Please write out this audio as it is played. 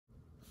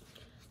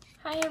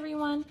Hi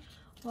everyone,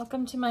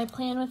 welcome to my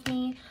plan with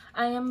me.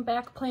 I am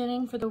back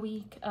planning for the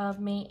week of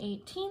May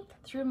 18th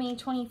through May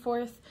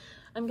 24th.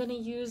 I'm going to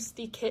use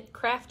the kit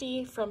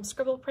Crafty from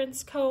Scribble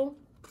Prints Co.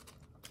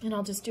 And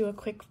I'll just do a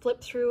quick flip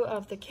through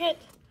of the kit.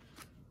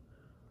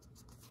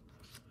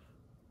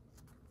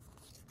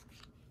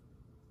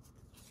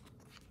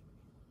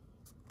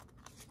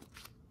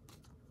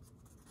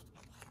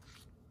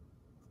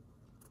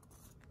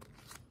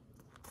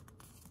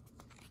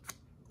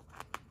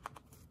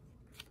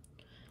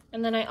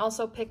 And then I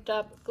also picked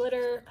up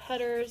glitter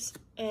headers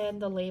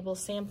and the label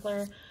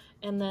sampler.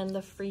 And then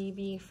the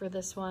freebie for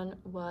this one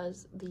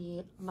was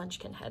the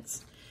munchkin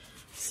heads.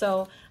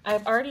 So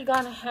I've already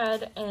gone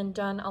ahead and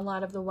done a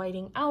lot of the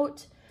whiting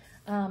out.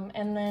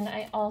 And then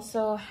I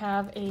also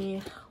have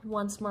a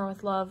Once More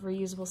with Love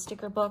reusable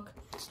sticker book.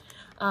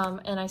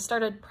 And I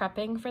started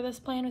prepping for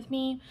this plan with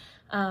me.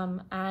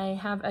 I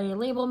have a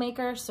label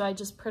maker, so I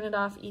just printed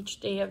off each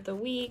day of the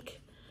week.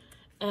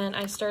 And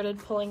I started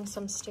pulling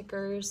some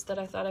stickers that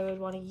I thought I would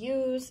want to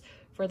use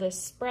for this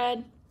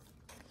spread.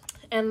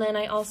 And then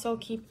I also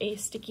keep a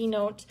sticky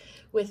note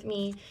with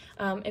me.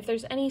 If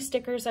there's any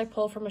stickers I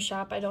pull from a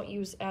shop I don't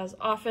use as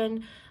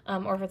often,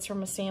 or if it's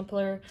from a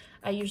sampler,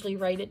 I usually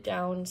write it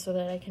down so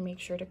that I can make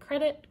sure to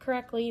credit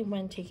correctly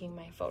when taking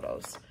my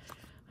photos.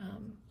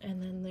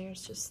 And then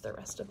there's just the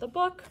rest of the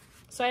book.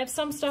 So I have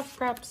some stuff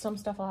prepped, some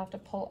stuff I'll have to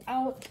pull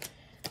out.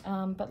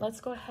 But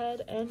let's go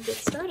ahead and get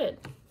started.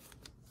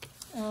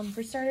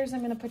 For starters, I'm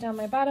going to put down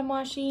my bottom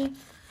washi,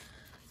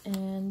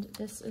 and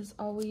this is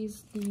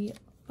always the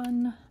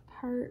fun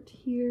part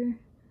here,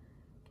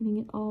 getting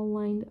it all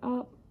lined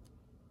up.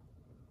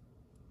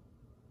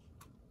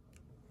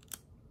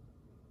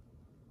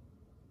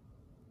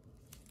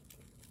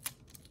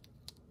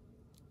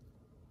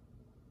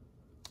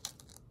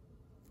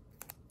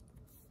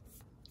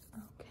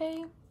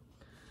 Okay,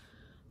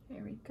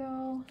 there we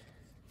go.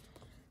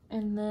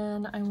 And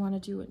then I want to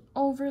do an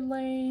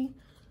overlay.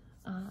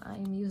 I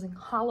am using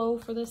Hollow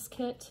for this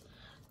kit,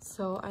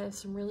 so I have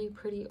some really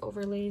pretty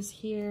overlays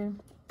here.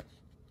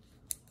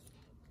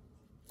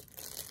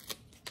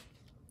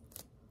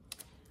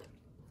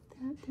 Put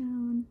that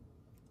down.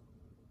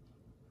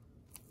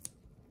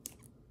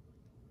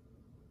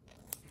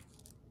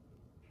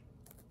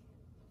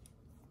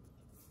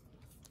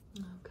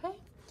 Okay.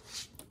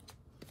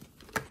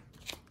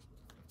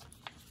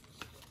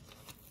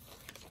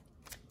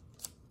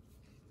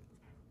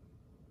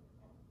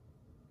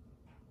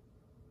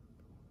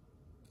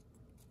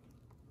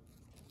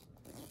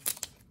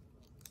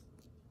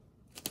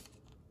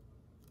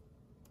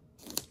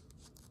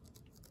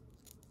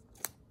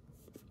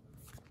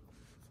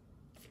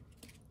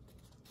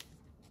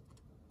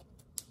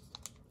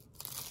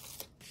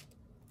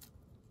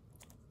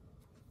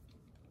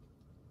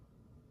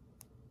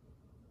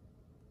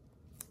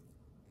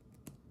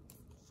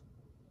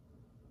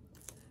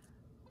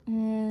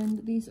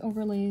 And these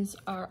overlays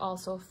are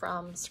also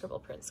from Scribble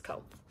Prints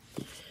Co.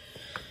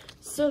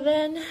 So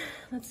then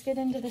let's get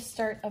into the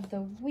start of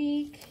the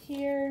week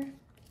here.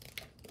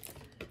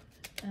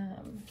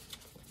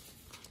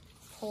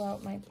 Pull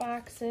out my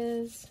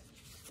boxes.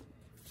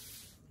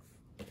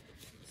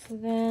 So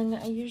then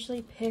I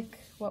usually pick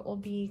what will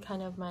be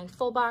kind of my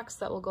full box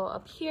that will go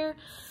up here,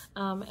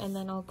 and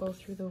then I'll go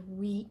through the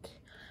week.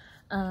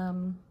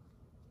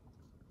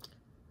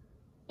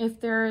 If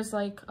there's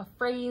like a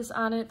phrase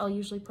on it, I'll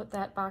usually put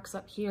that box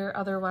up here.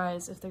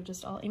 Otherwise, if they're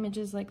just all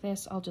images like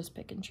this, I'll just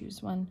pick and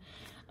choose one.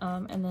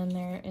 And then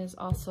there is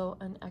also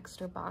an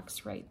extra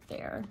box right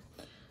there.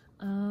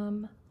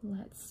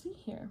 Let's see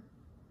here.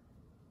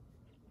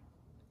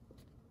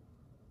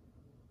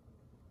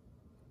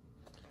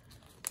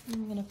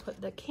 I'm gonna put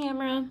the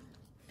camera,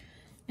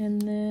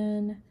 and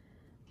then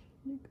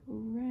I'm gonna go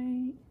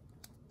right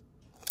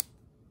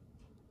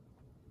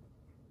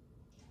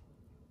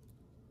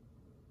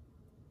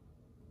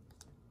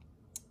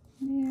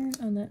there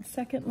on that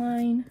second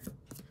line.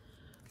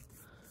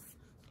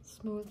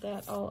 Smooth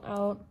that all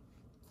out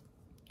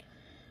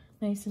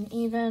nice and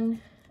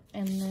even,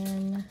 and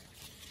then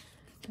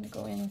I'm gonna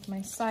go in with my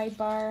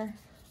sidebar.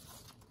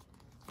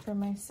 For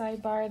my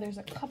sidebar, there's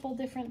a couple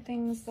different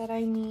things that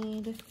I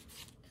need.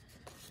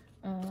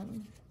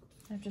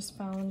 I've just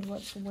found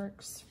what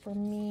works for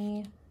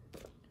me.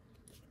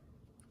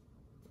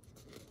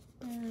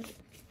 There.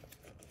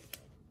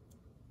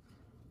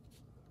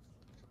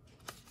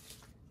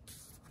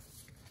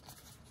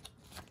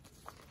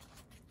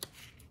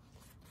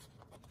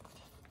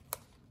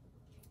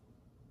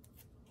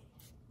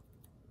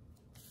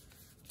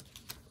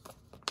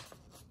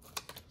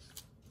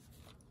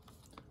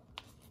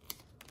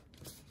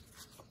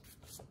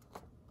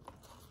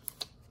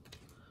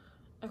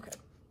 Okay.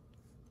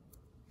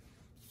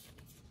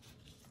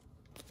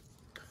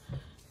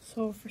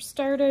 So for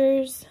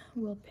starters,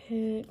 we'll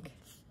pick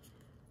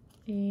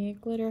a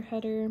glitter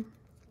header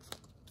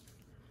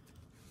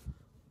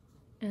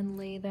and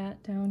lay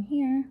that down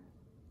here.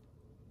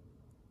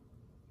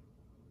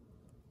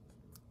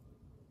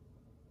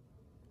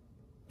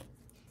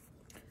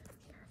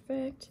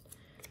 Perfect.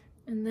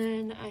 And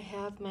then I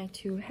have my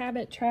 2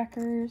 habit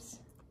trackers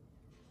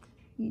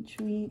each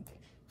week.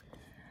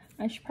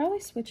 I should probably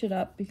switch it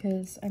up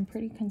because I'm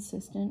pretty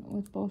consistent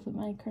with both of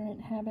my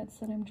current habits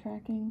that I'm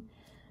tracking.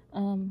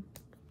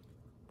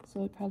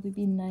 So it'd probably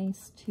be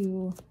nice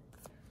to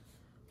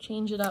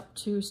change it up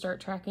to start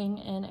tracking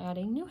and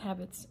adding new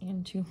habits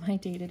into my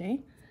day-to-day.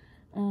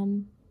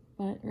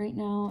 But right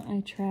now I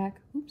track,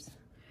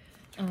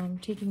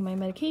 taking my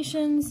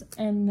medications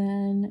and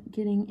then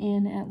getting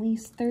in at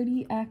least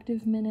 30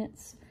 active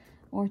minutes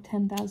or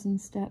 10,000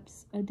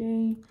 steps a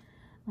day.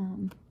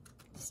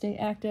 Stay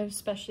active,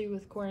 especially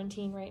with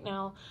quarantine right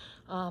now.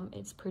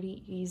 It's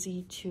pretty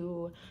easy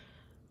to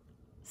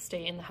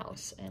stay in the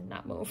house and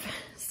not move.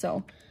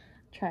 So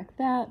track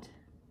that.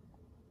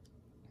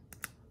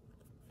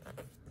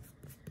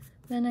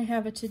 Then I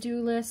have a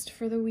to-do list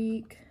for the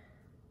week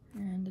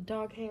and a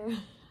dog hair.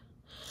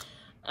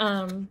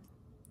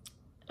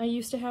 I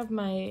used to have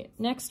my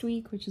next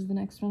week, which is the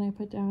next one I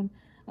put down,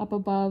 up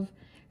above,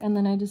 and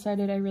then I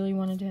decided I really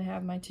wanted to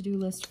have my to-do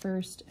list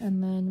first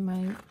and then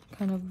my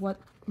kind of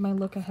what my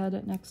look ahead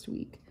at next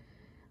week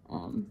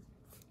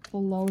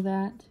below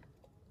that.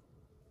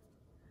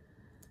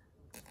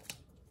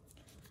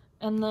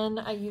 And then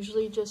I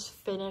usually just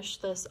finish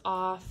this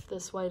off,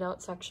 this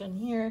whiteout section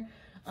here,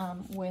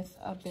 with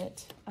a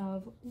bit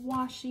of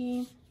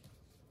washi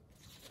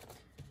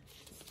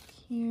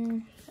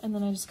here. And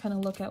then I just kind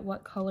of look at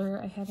what color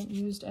I haven't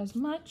used as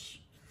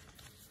much.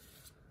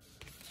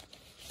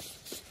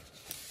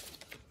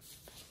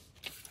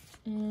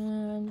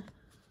 And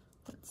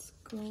let's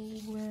go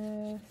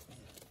with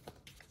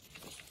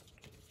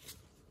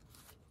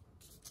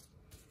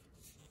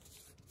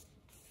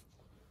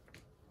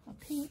a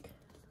pink.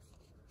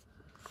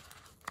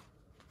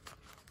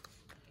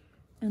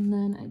 And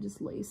then I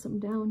just lay some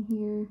down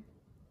here.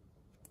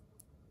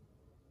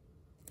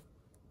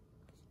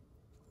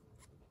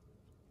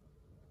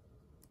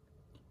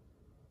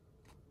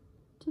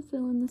 To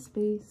fill in the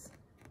space.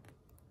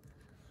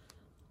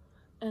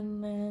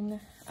 And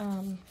then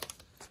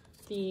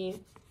the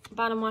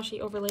bottom washi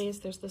overlays,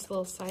 there's this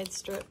little side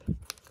strip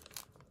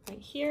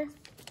right here,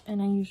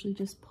 and I usually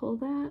just pull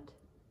that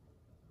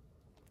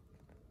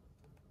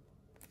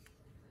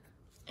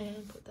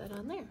and put that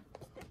on there,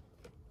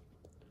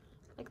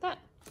 like that.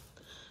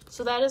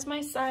 So that is my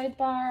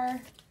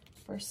sidebar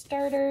for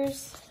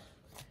starters.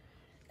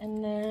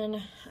 And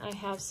then I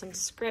have some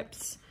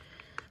scripts.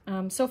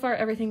 So far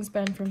everything's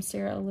been from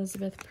Sarah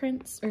Elizabeth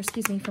Prints, or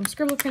excuse me, from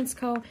Scribble Prints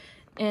Co.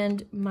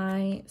 And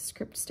my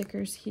script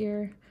stickers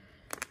here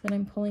that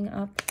I'm pulling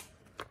up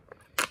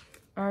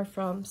are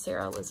from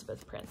Sarah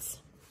Elizabeth Prints.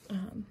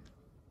 And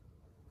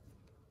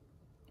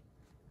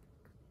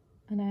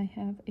I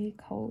have a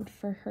code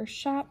for her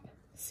shop,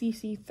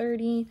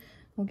 CC30,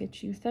 will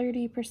get you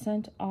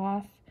 30%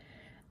 off,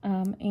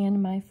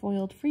 and my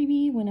foiled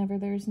freebie whenever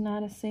there's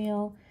not a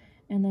sale.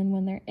 And then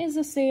when there is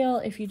a sale,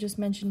 if you just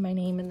mention my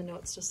name in the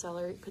notes to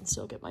seller, you can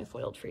still get my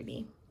foiled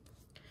freebie.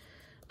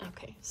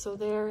 Okay, so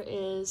there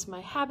is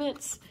my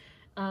habits,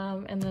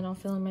 and then I'll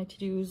fill in my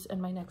to-dos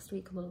and my next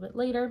week a little bit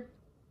later.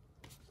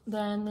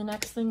 Then the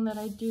next thing that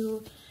I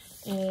do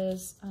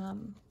is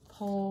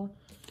pull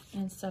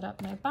and set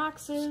up my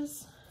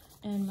boxes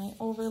and my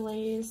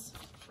overlays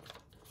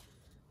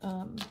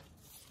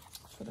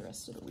for the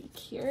rest of the week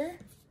here.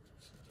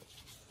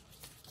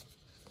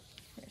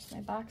 Here's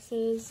my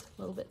boxes,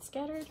 a little bit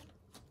scattered.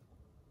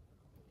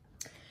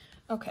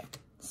 Okay,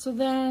 so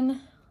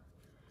then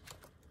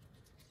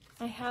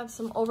I have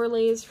some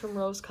overlays from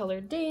Rose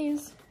Colored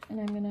Days, and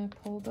I'm gonna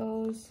pull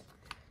those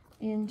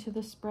into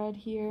the spread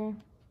here.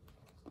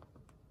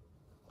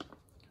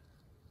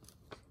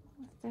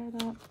 Lift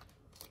that up.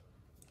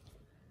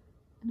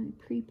 And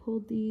I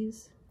pre-pulled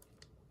these.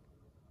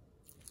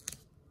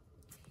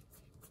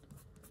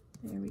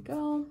 There we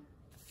go.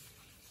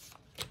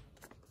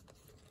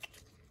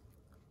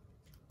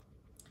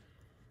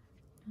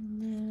 And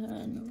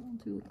then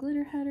we'll do a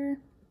glitter header.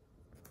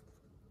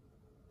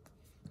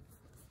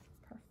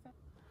 Perfect.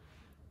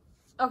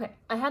 Okay,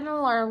 I had an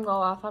alarm go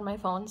off on my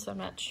phone, so I'm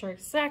not sure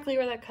exactly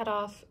where that cut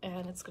off,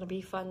 and it's gonna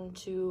be fun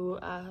to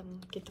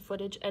get the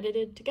footage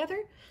edited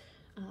together.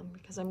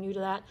 Because I'm new to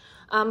that.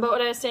 But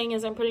what I was saying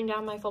is I'm putting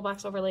down my full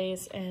box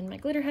overlays and my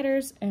glitter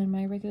headers and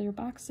my regular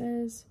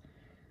boxes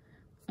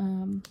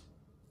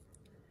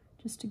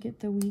just to get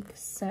the week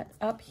set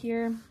up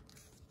here.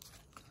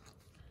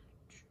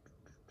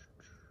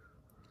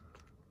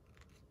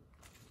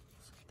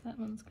 So that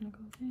one's gonna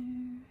go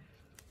there.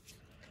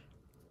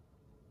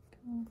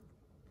 Go.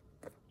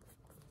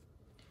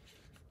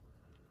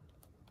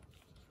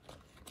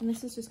 And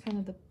this is just kind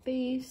of the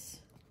base,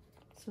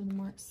 so the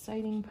more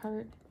exciting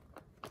part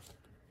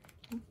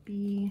will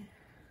be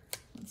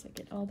once I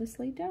get all this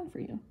laid down for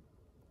you.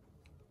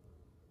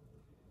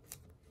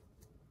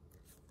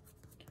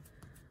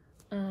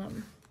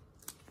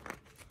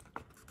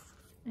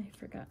 I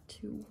forgot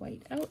to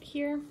white out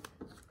here.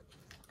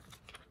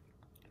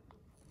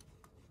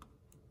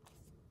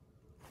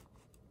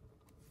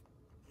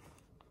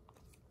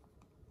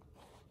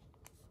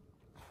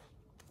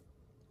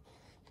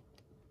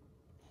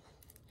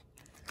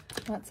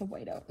 Lots of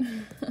whiteout.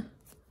 There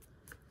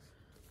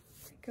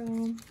we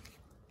go.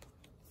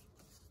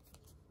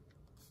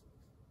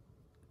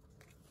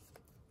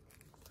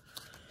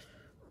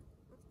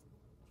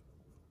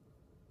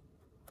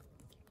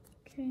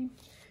 Okay,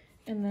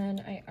 and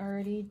then I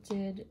already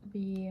did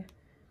the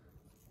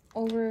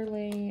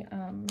overlay,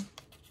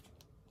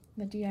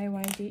 the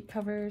DIY date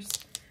covers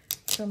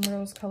from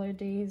Rose Colored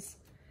Days,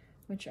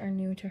 which are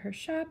new to her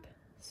shop.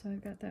 So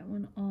I've got that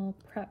one all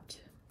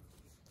prepped,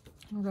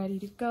 ready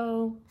to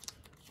go.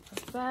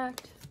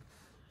 Perfect.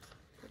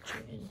 Put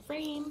you in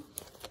frame.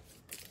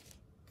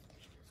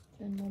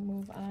 Then we'll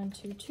move on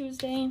to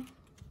Tuesday.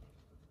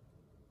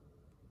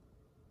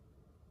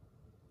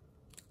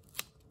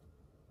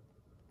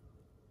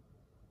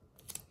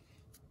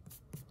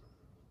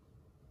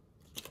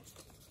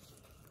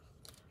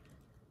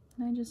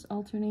 And I just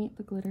alternate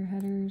the glitter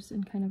headers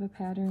in kind of a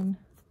pattern,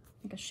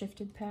 like a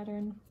shifted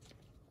pattern.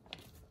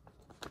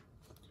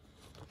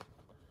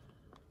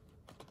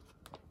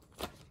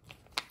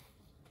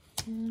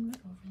 And my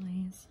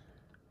overlays.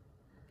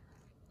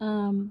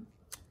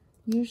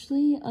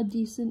 Usually a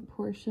decent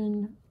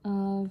portion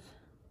of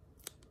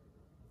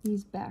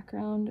these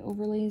background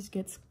overlays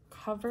gets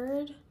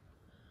covered.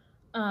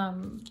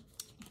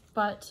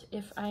 But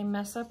if I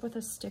mess up with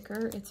a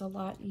sticker, it's a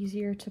lot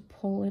easier to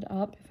pull it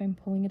up if I'm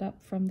pulling it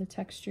up from the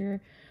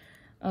texture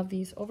of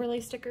these overlay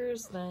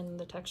stickers than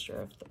the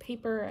texture of the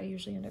paper. I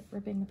usually end up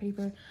ripping the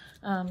paper.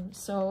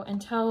 So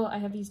until I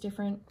have these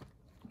different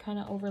kind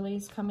of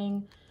overlays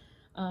coming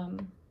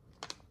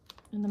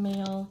in the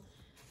mail,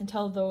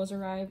 until those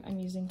arrive, I'm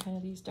using kind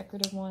of these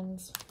decorative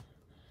ones.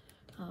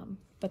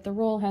 But the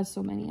roll has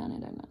so many on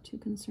it, I'm not too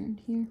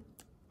concerned here.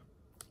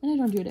 And I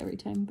don't do it every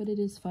time, but it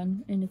is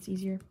fun and it's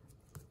easier.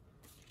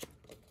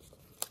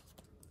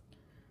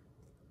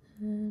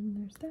 And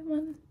there's that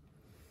one.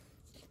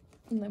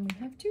 And then we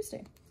have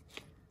Tuesday.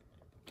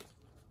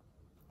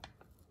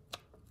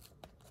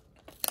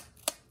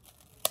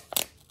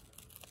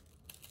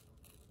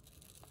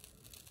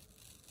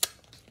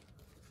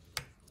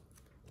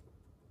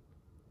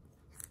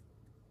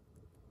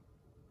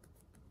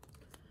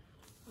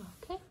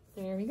 Okay,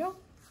 there we go.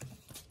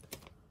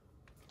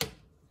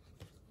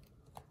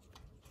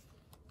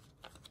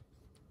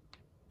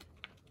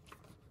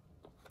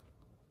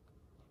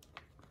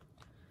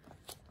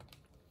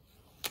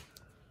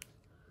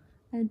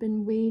 I'd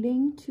been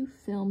waiting to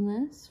film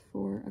this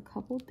for a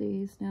couple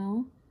days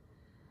now.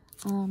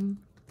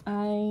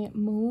 I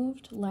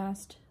moved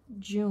last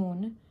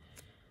June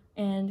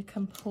and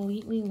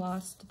completely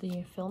lost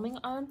the filming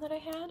arm that I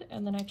had,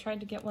 and then I tried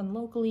to get one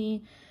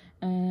locally,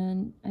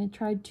 and I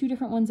tried 2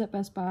 different ones at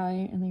Best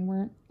Buy and they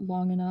weren't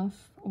long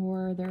enough,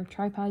 or their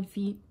tripod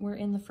feet were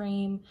in the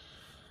frame.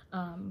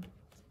 And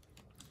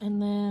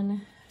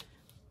then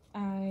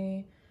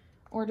I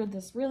ordered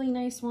this really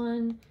nice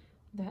one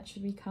that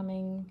should be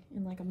coming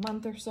in like a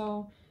month or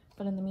so,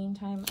 but in the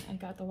meantime I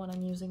got the one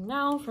I'm using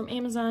now from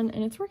Amazon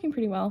and it's working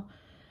pretty well.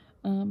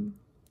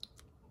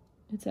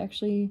 It's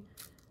actually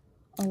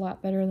a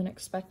lot better than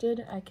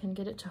expected. I can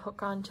get it to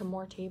hook on to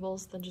more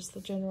tables than just the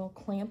general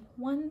clamp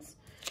ones,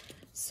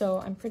 so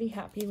I'm pretty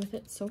happy with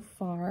it so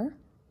far.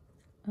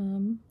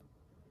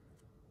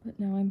 But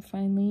now I'm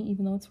finally,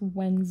 even though it's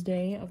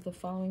Wednesday of the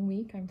following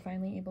week, I'm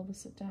finally able to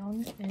sit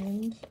down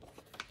and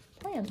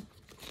plan.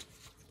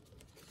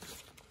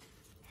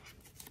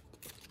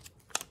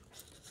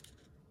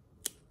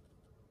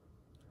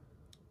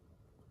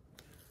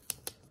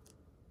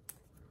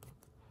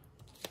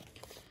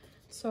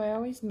 So I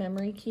always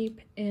memory keep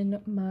in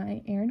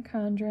my Erin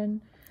Condren,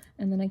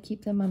 and then I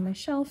keep them on my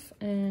shelf,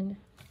 and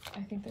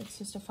I think that's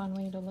just a fun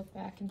way to look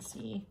back and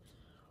see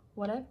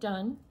what I've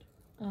done.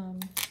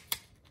 And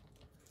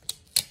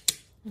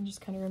just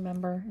kind of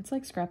remember. It's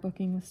like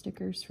scrapbooking with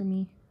stickers for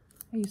me.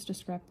 I used to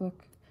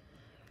scrapbook,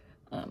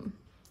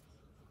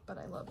 but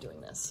I love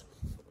doing this.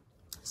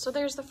 So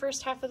there's the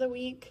first half of the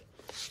week.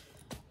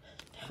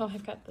 Now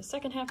I've got the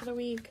second half of the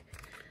week.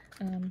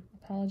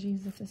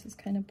 Apologies if this is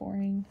kind of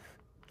boring.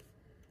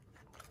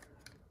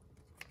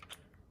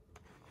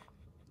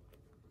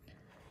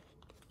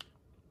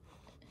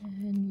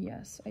 And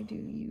yes, I do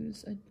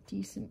use a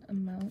decent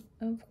amount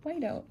of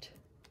whiteout.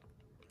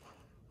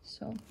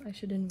 So I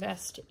should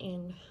invest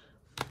in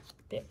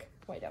thick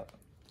whiteout,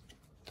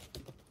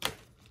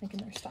 like in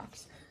their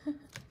stocks.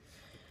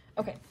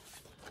 Okay,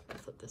 I'll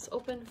flip this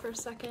open for a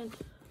second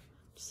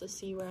just to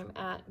see where I'm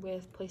at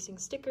with placing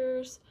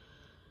stickers.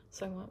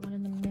 So I want one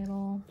in the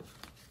middle.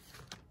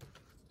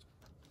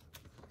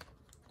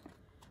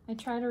 I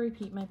try to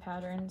repeat my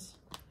patterns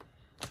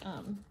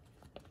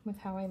with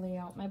how I lay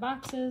out my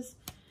boxes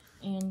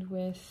and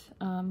with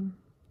how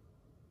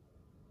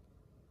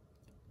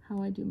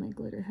I do my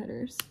glitter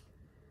headers.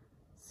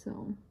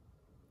 So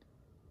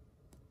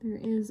there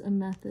is a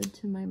method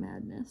to my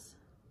madness.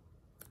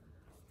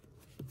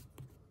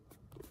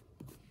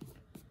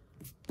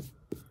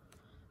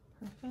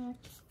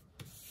 Perfect.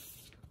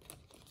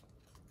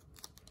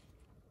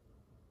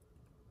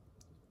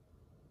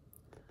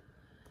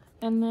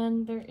 And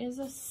then there is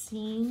a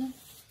scene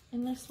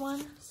in this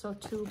one, so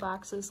 2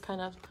 boxes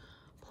kind of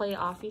play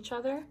off each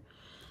other.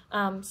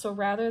 So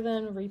rather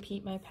than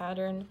repeat my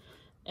pattern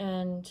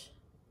and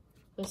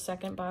the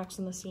second box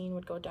in the scene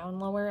would go down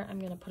lower, I'm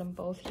gonna put them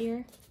both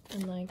here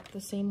in like the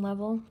same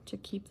level to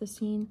keep the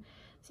scene.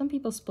 Some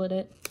people split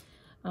it.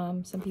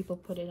 Some people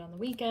put it on the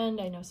weekend.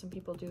 I know some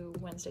people do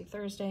Wednesday,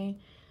 Thursday.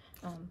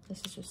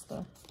 This is just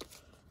I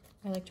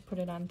like to put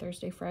it on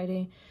Thursday,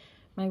 Friday.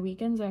 My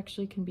weekends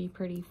actually can be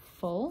pretty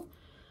full.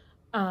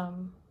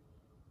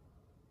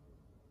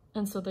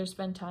 And so there's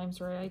been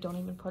times where I don't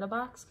even put a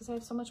box because I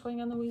have so much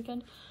going on the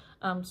weekend.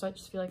 So I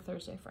just feel like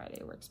Thursday,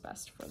 Friday works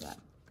best for that,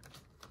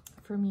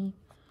 for me.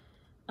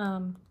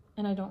 And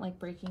I don't like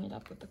breaking it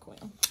up with the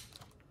coil.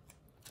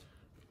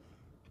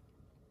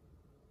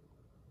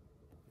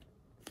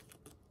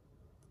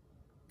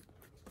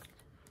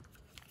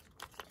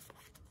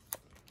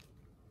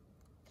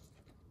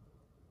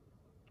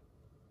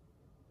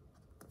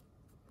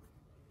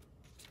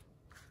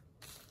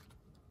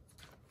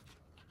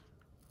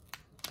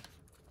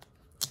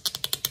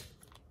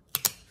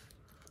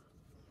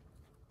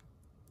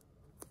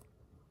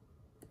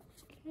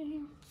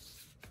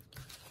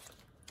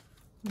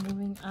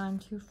 Moving on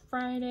to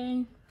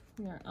Friday,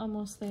 we are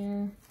almost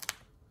there.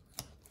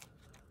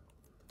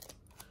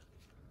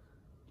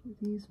 Do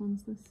these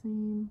ones the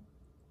same.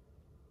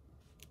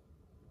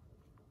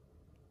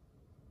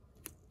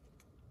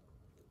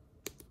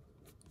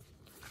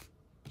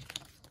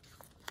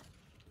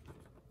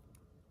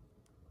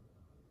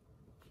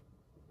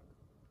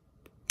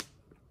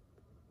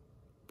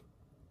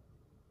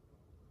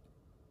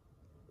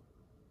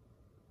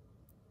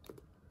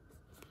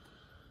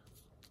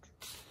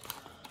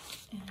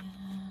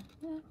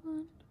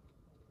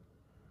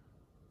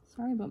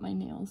 Sorry about my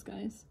nails,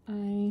 guys.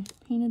 I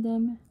painted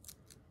them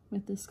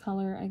with this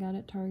color I got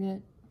at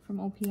Target from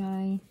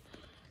OPI,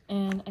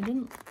 and I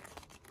didn't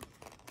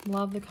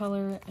love the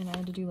color, and I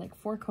had to do like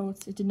 4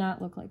 coats. It did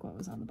not look like what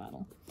was on the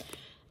bottle,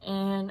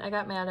 and I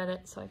got mad at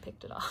it, so I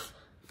picked it off,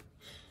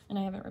 and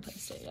I haven't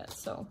replaced it yet,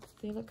 so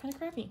they look kind of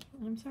crappy,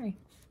 and I'm sorry.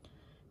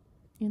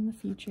 In the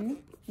future,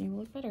 they will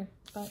look better,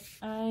 but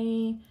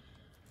I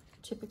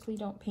typically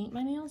don't paint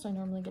my nails. I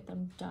normally get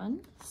them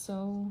done,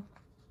 so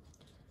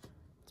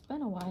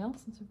been a while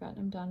since I've gotten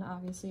them done,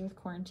 obviously with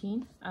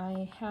quarantine.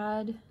 I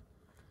had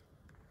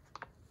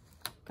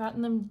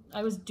gotten them,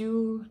 I was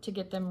due to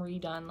get them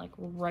redone like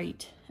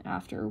right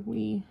after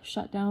we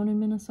shut down in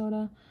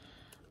Minnesota.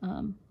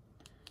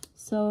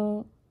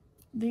 So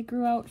they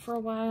grew out for a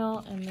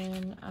while, and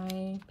then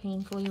I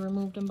painfully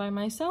removed them by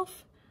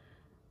myself.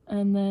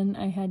 And then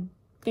I had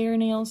bare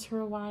nails for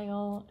a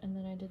while, and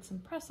then I did some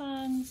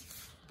press-ons.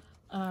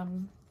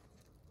 And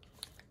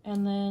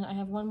then I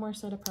have one more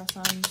set of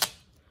press-ons,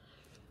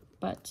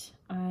 but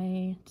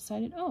I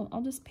decided, oh,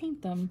 I'll just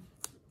paint them,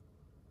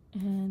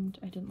 and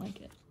I didn't like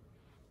it.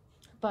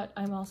 But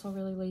I'm also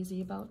really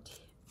lazy about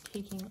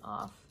taking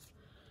off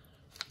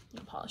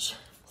nail polish,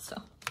 so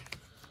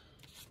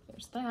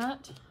there's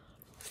that.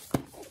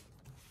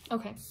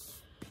 Okay,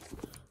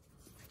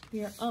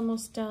 we are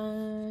almost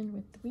done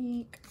with the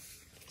week.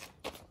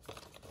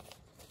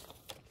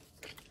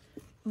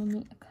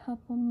 Only a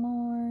couple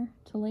more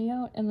to lay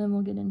out, and then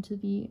we'll get into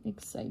the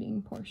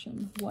exciting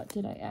portion. What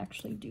did I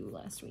actually do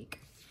last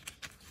week?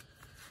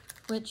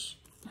 Which,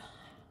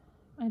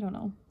 I don't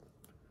know.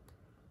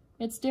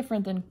 It's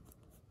different than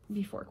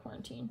before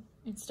quarantine.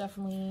 It's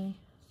definitely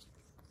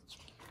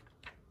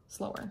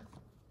slower.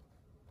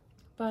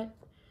 But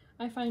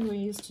I find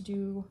ways to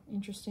do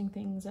interesting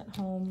things at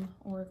home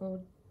or go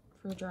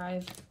for a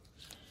drive.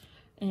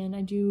 And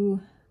I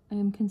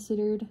am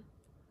considered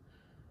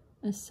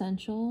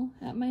essential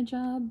at my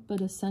job,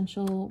 but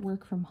essential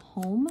work from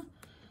home.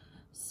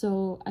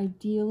 So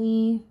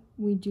ideally,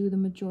 we do the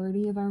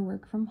majority of our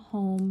work from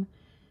home,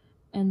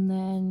 and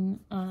then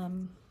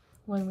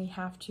when we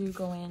have to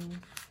go in,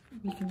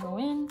 we can go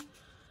in.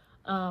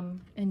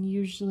 And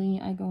usually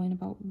I go in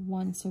about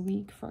once a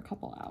week for a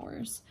couple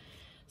hours.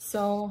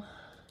 So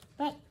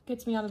that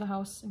gets me out of the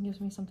house and gives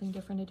me something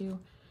different to do.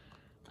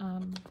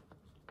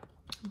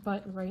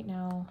 But right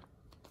now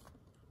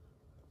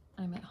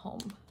I'm at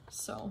home.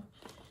 So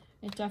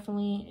it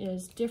definitely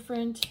is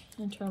different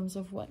in terms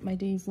of what my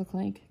days look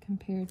like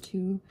compared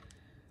to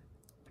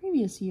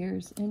previous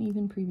years and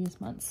even previous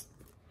months.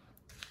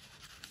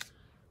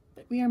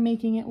 But we are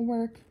making it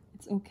work.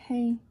 It's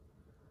okay.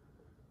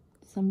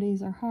 Some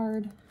days are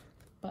hard,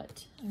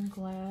 but I'm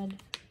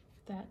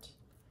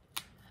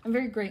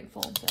very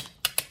grateful that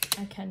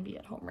I can be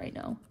at home right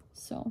now.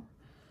 So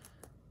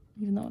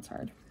even though it's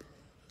hard.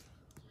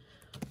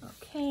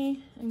 Okay,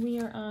 and we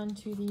are on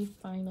to the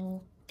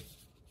final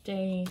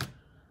day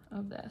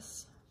of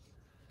this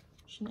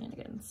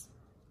shenanigans.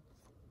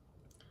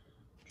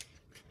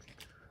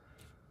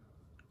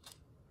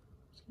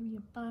 There's gonna be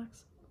a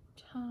box up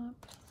top.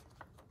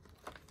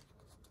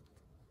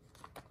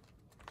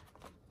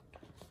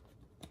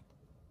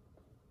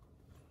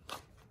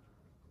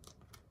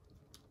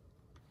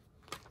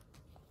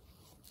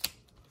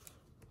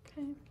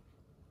 Okay.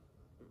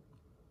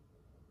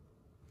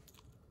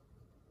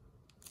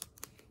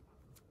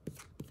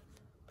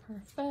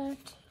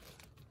 Perfect.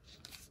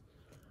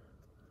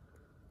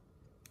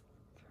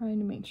 Trying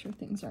to make sure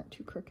things aren't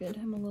too crooked.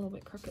 I'm a little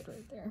bit crooked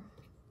right there.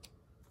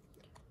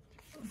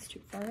 It's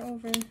too far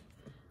over.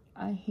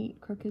 I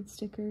hate crooked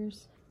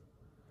stickers,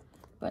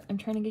 but I'm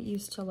trying to get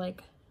used to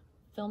like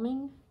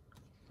filming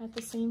at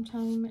the same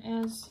time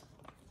as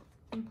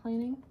I'm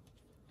planning.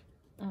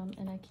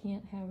 And I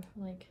can't have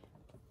like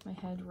my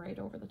head right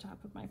over the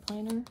top of my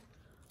planner.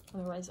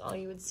 Otherwise all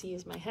you would see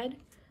is my head.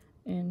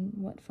 And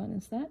what fun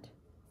is that?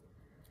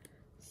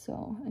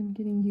 So I'm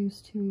getting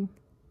used to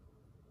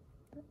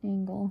the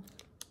angle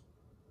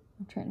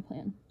I'm trying to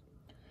plan.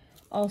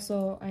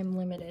 Also, I'm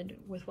limited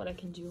with what I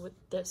can do with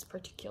this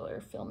particular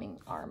filming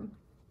arm.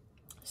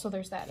 So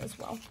there's that as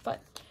well,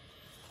 but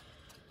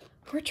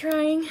we're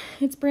trying.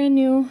 It's brand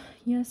new.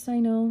 Yes, I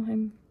know.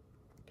 I'm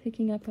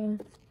picking up a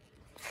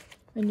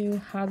new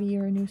hobby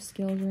or a new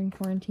skill during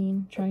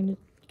quarantine, trying to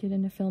get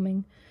into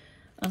filming.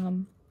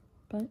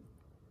 But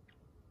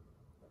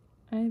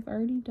I've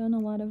already done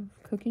a lot of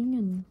cooking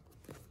and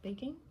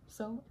baking,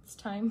 so it's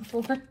time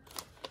for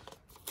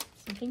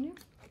something new.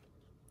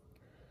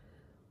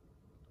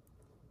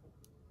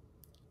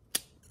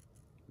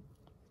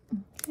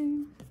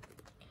 Okay,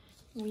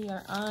 we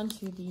are on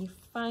to the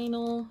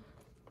final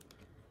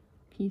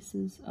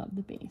pieces of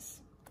the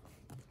base.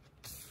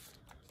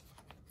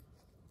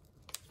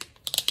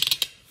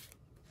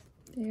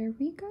 There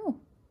we go.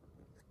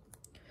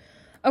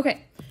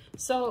 Okay,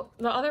 so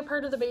the other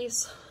part of the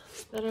base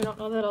that I don't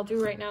know that I'll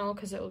do right now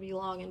because it will be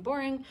long and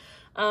boring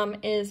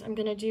is I'm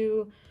gonna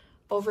do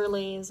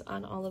overlays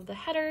on all of the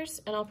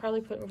headers, and I'll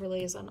probably put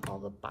overlays on all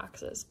the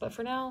boxes. But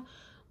for now,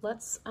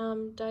 let's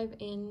dive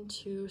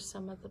into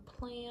some of the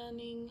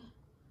planning.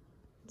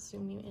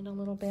 Zoom you in a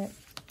little bit,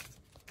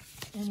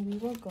 and we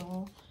will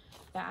go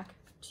back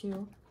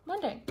to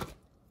Monday.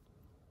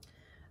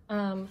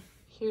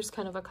 Here's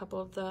kind of a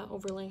couple of the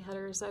overlay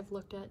headers I've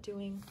looked at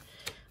doing.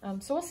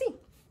 So we'll see.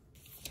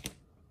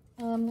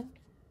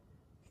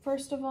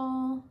 First of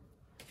all,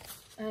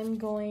 I'm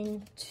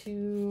going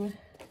to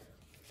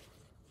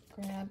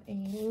grab a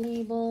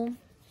label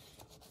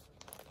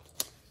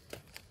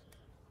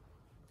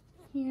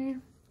here.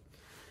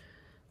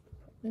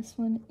 Put this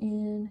one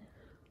in.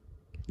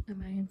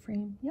 Am I in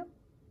frame? Yep.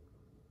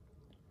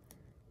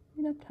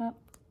 Right up top.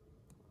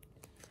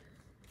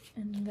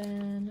 And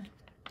then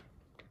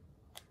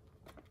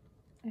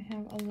I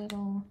have a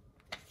little,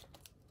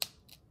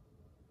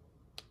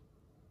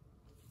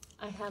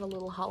 I had a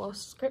little hollow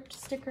script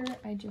sticker.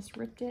 I just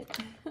ripped it.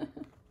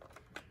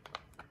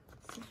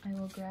 So I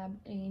will grab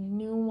a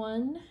new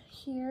one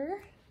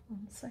here.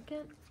 1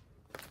 second.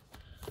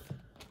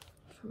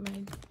 For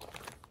my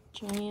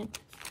giant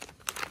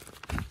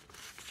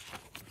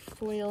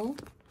foil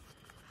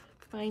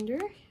binder.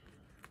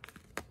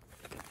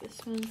 Got this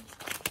one.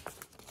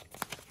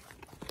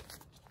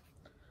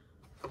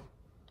 And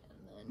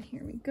then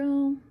here we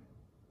go.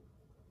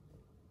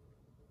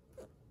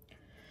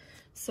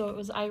 So it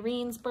was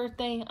Irene's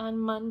birthday on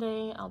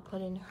Monday. I'll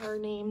put in her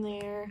name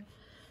there.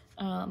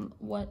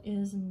 What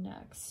is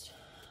next?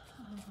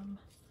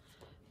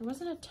 There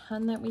wasn't a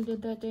ton that we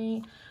did that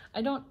day.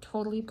 I don't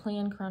totally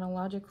plan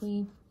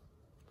chronologically.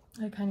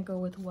 I kind of go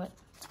with what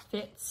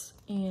fits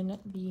in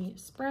the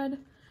spread.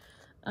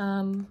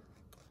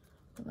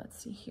 Let's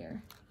see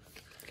here.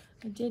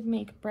 I did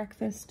make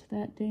breakfast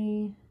that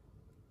day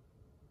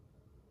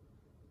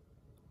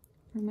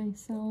for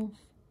myself.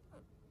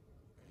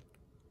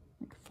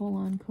 Like full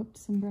on cooked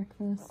some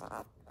breakfast.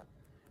 There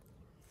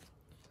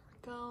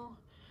we go.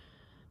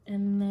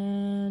 And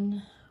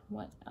then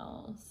what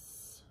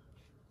else?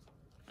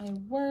 I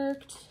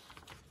worked.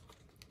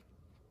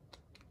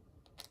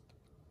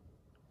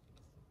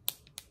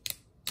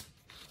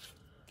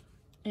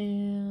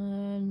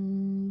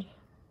 And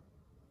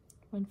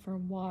went for a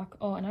walk.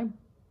 Oh, and I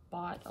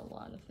bought a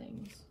lot of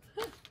things.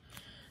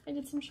 I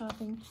did some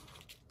shopping.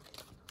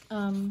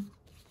 So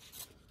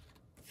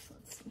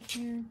let's see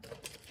here.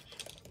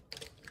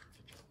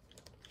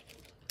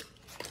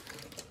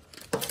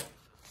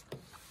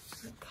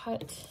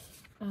 Cut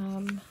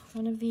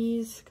one of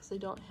these because I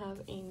don't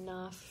have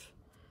enough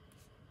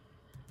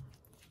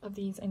of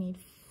these. I need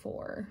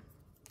 4.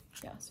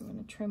 Yeah, so I'm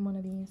going to trim one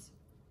of these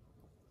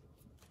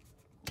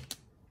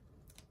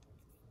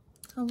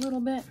a little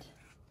bit.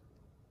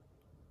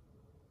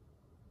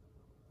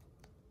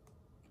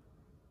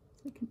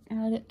 So I can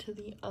add it to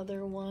the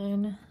other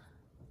one.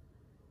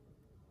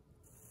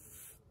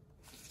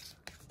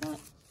 But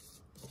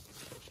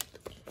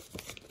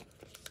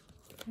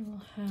I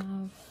will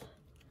have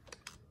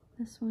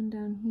this one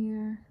down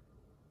here.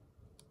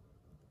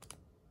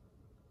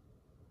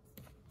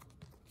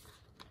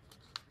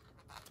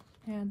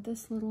 Add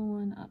this little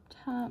one up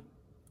top.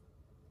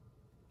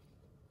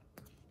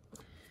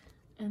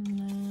 And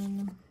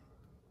then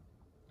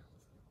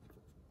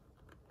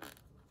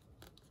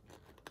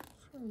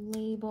for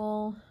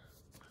label,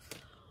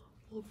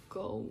 we'll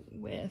go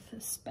with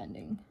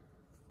spending.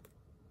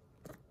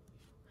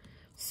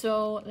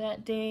 So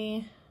that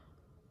day,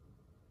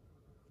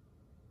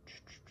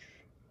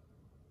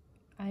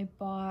 I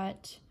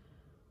bought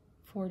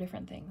 4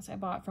 different things. I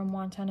bought from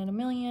Wonton and a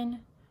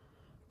Million,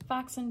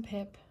 Fox and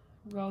Pip,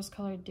 Rose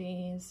Colored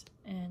Days,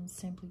 and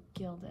Simply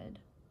Gilded.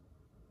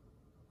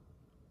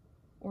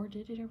 Or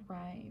did it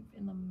arrive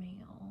in the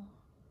mail?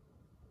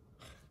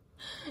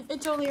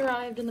 It totally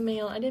arrived in the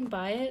mail. I didn't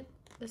buy it.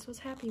 This was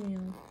Happy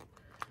Meal,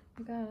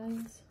 you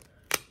guys.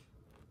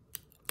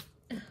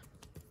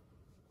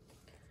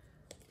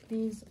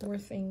 These were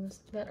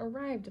things that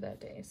arrived that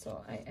day.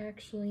 So I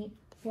actually,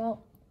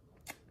 well,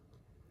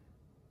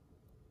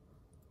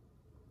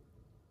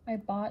 I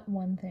bought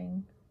one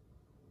thing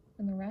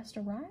and the rest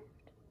arrived.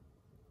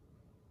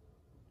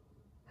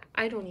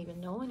 I don't even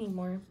know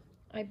anymore.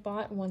 I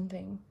bought one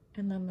thing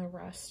and then the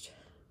rest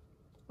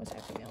was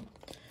Happy Meal.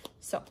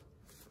 So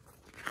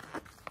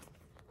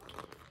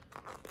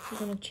we're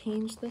gonna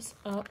change this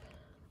up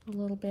a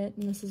little bit,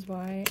 and this is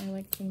why I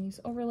like doing these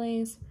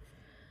overlays.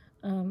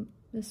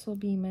 This will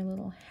be my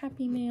little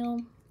Happy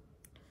Meal.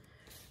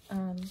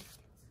 And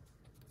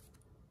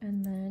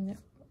then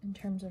in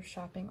terms of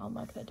shopping, I'll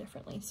mark that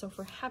differently. So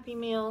for Happy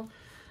Meal,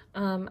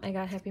 I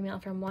got Happy Meal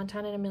from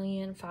Wonton and a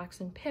Million, Fox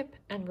and Pip,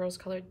 and Rose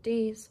Colored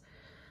Days.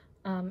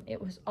 It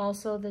was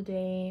also the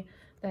day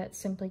that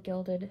Simply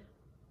Gilded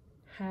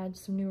had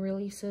some new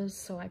releases,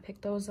 so I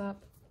picked those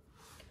up.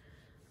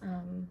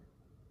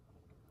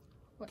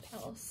 What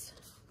else?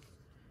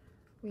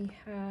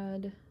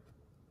 I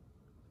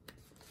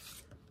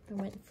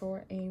went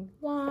for a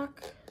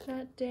walk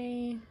that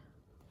day,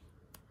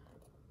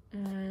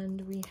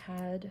 and we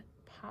had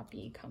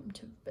Poppy come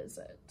to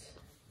visit.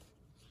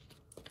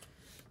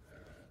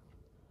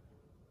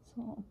 So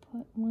I'll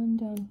put one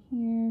down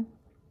here.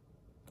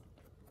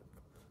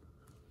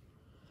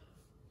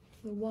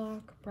 The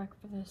walk,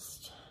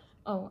 breakfast.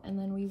 Oh, and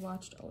then we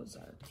watched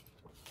Ozark.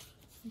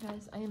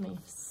 Guys, I am a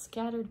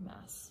scattered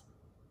mess.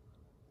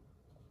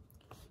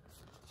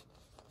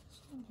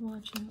 So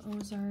watching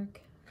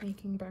Ozark,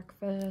 making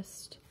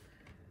breakfast,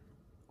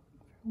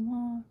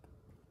 walk.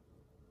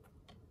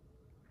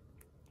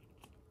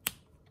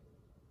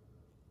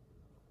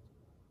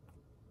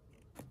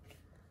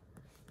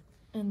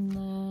 And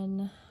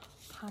then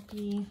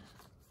Poppy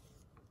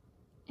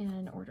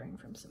and ordering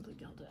from Simply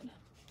Gilded.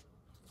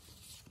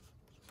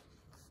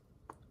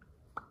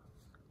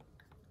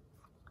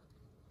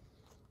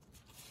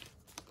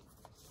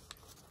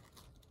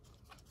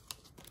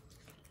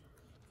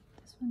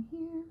 This one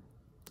here.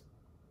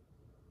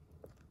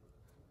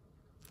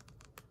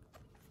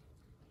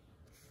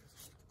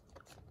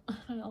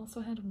 I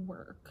also had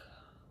work.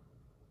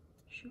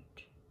 Shoot.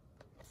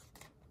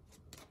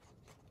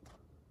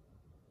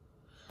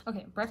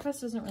 Okay,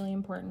 breakfast isn't really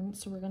important,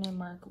 so we're gonna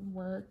mark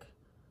work.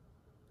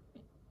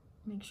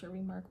 Make sure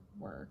we mark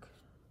work.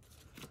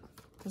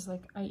 Because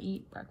like I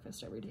eat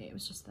breakfast every day. It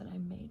was just that I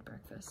made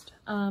breakfast.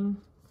 So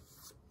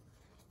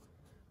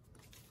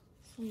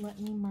let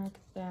me mark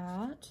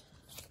that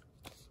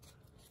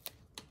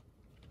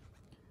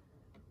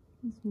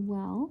as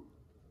well.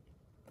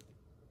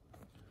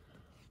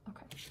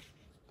 Okay.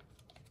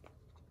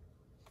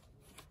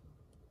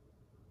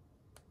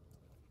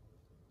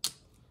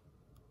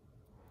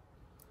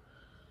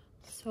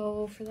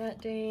 So for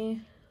that day,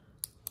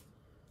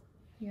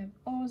 we have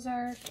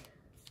Ozark.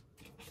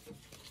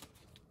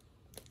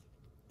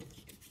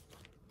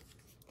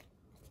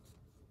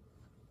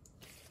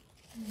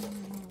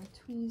 And more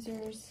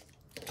tweezers.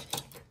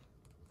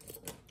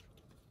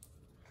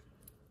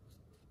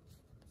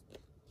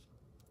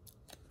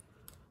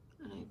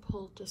 And I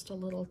pulled just a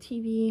little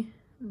TV.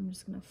 I'm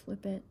just gonna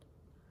flip it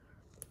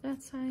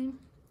that side.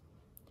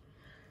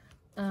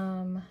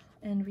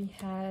 And we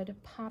had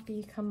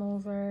Poppy come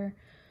over.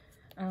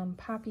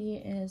 Poppy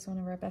is one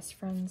of our best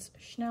friend's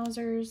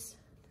schnauzers.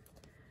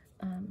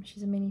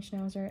 She's a mini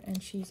schnauzer,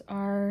 and she's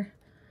our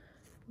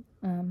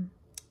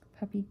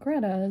puppy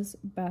Greta's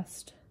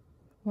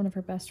one of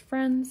her best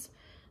friends.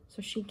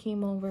 So she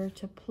came over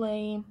to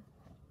play.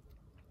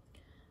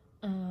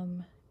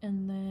 And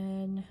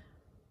then,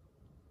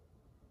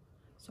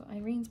 so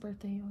Irene's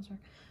birthday,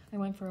 I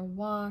went for a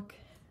walk.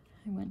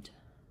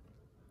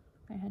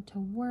 I had to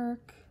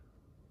work.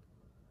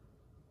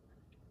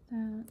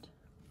 That.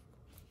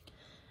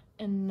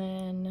 And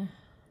then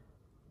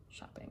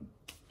shopping.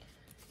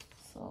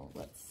 So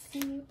let's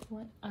see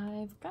what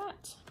I've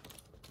got.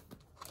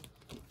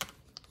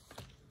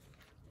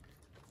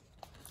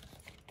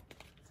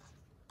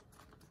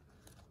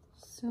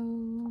 So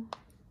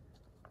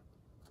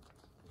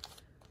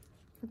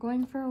we're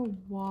going for a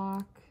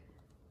walk.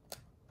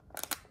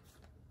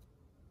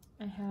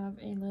 I have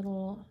a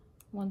little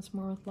Once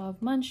More with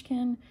Love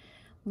munchkin,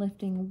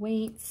 lifting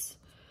weights.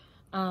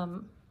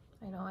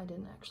 I know I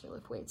didn't actually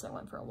lift weights, I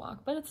went for a walk,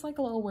 but it's like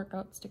a little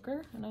workout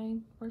sticker, and I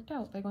worked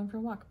out by going for a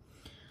walk.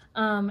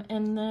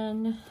 And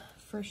then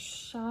for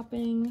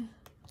shopping,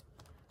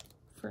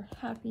 for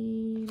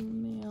Happy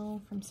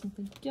Meal from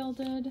Simply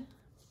Gilded.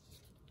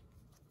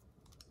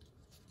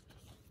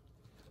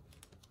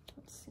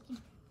 Let's see.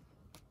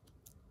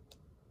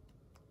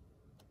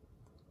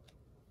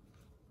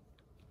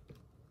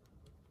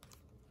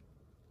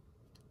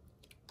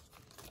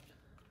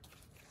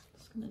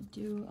 Just gonna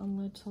do a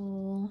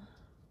little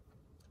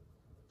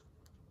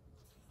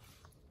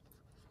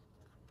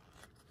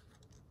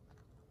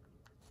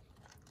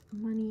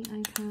money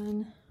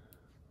icon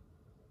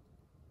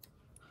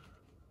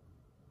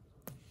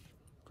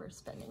for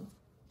spending.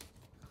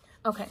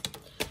 Okay,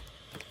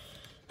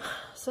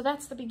 so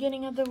that's the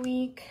beginning of the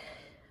week,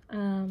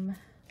 or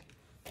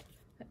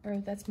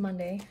that's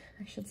Monday,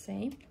 I should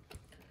say.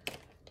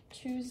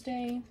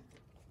 Tuesday,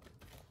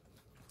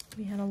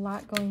 we had a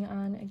lot going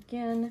on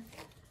again.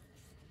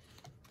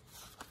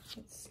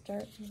 Let's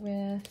start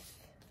with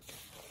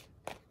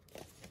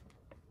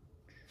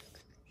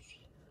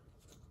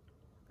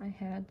I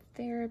had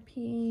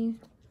therapy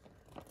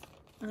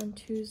on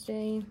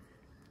Tuesday.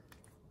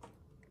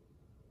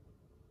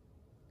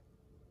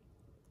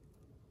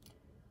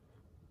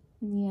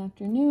 In the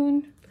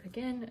afternoon, but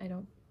again, I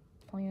don't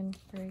plan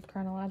very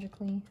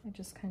chronologically. I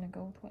just kind of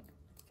go with what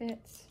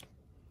fits.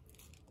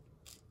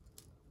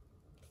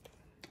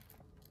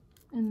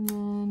 And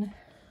then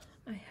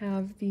I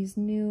have these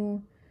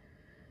new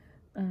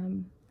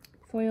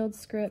foiled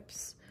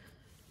scripts,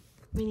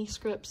 mini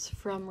scripts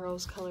from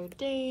Rose Colored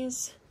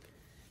Days.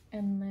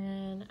 And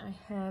then I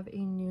have a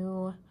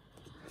new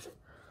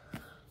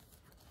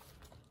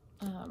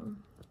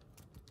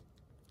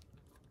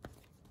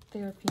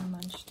therapy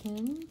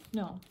munchkin.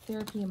 No,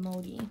 therapy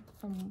emoji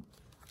from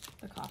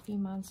the Coffee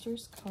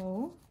Monsters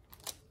Co.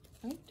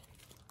 Right?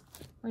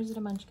 Or is it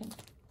a munchkin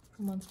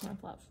from Once More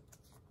Love?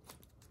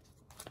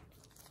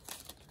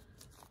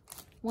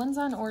 One's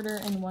on order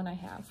and one I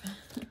have.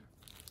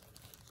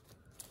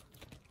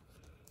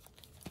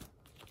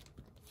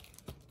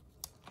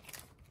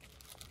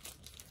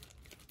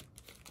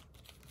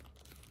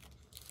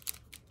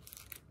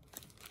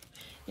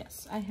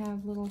 Yes, I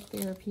have little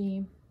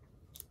therapy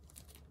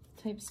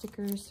type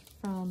stickers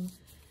from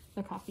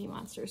the Coffee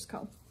Monsters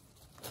Co.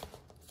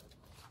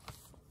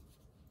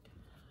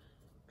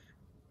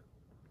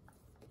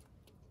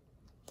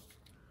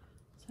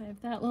 So I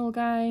have that little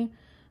guy, and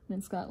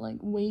it's got like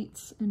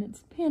weights, and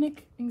it's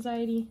panic,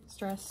 anxiety,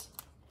 stress.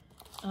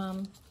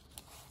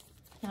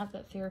 Not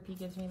that therapy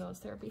gives me those,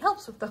 therapy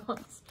helps with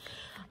those.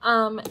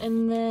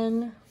 And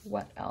then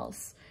what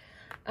else?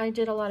 I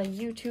did a lot of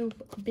YouTube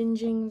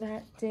binging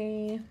that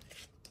day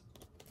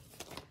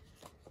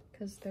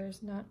because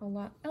there's not a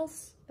lot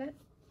else that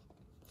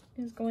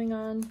is going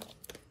on.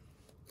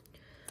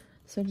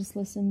 So just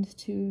listened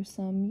to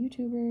some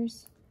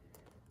YouTubers,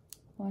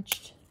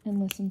 watched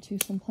and listened to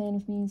some Plan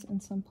With Me's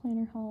and some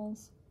planner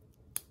hauls.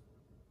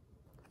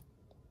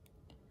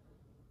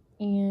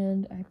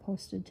 And I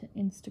posted to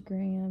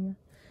Instagram.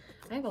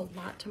 I have a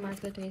lot to mark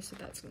that day, so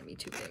that's going to be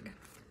too big.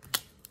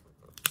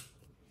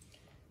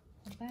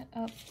 Hold that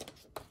up.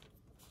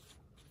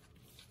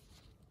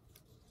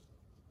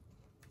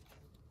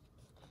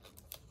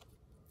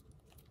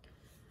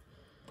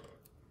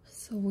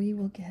 So we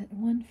will get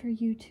one for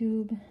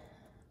YouTube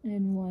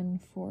and one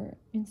for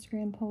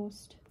Instagram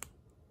post.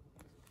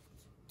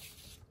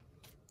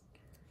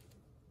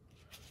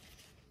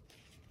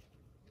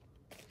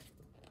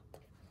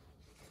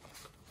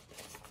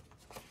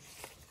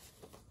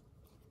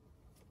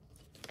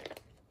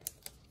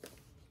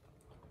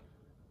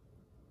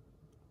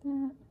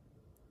 That.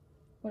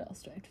 What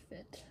else do I have to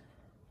fit?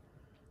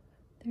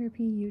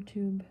 Therapy,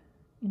 YouTube,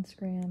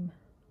 Instagram,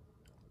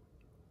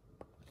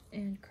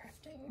 and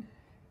crafting.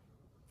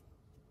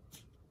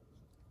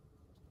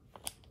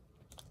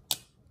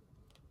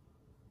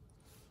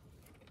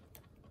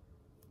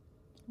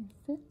 Can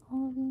I fit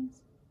all of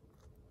these?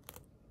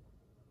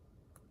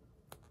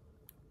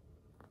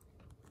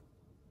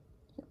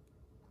 Yep.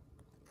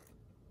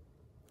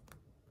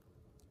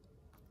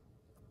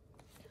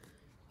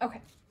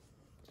 Okay.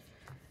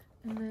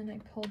 And then I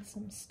pulled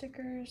some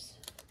stickers.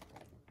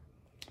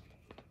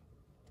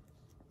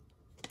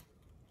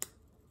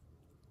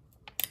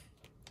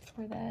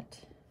 For that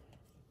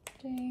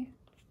day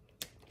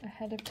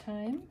ahead of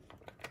time.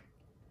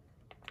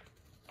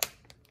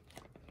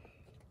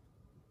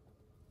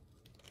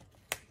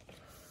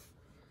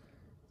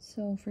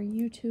 So for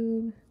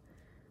YouTube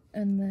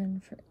and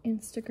then for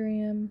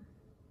Instagram,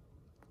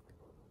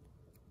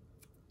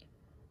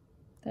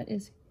 that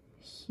is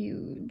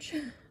huge.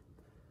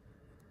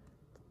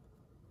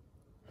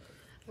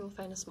 I will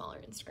find a smaller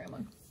Instagram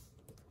one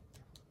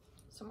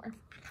somewhere.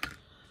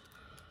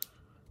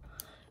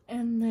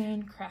 And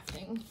then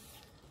crafting.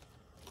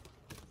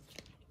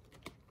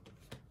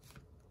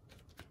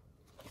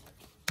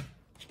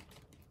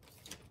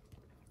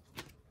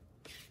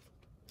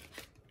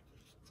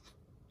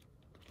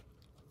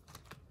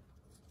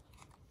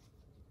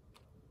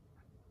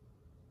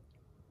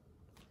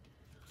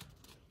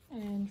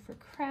 And for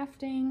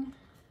crafting,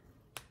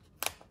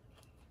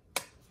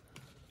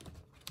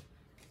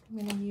 I'm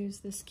going to use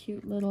this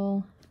cute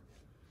little,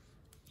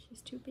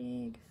 she's too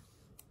big,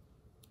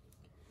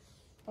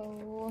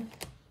 bow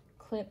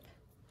clip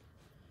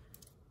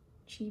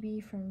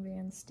chibi from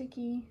Van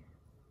Sticky.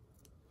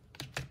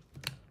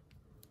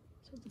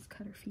 So just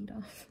cut her feet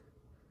off.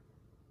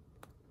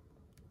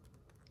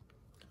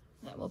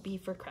 That will be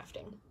for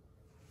crafting.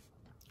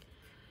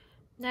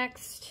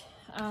 Next,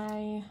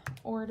 I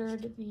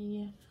ordered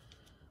the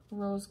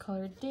Rose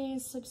Colored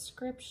Days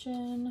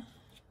subscription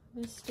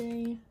this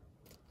day.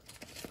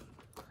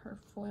 her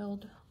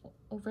foiled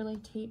overlay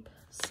tape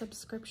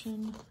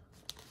subscription.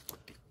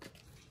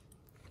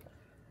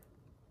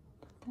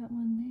 Put that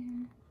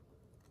one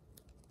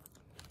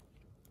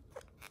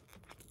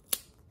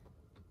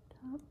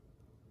there. Top.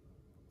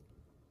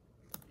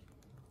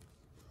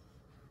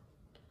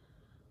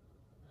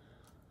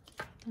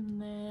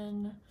 And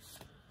then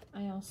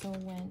I also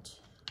went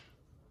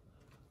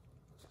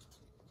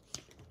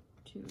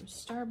to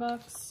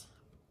Starbucks.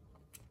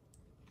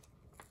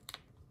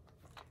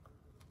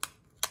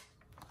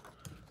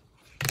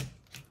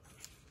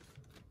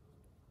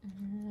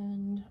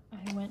 And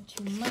I went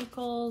to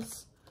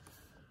Michael's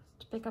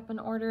to pick up an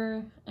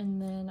order,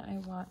 and then I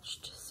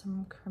watched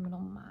some Criminal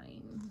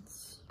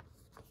Minds.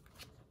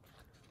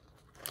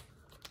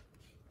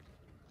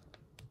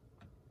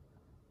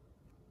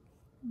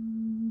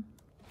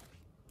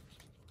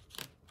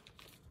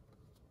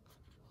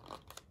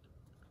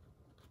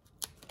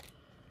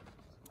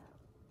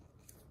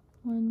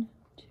 One,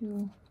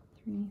 two,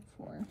 three,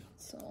 four.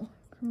 So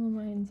Criminal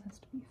Minds has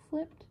to be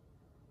flipped.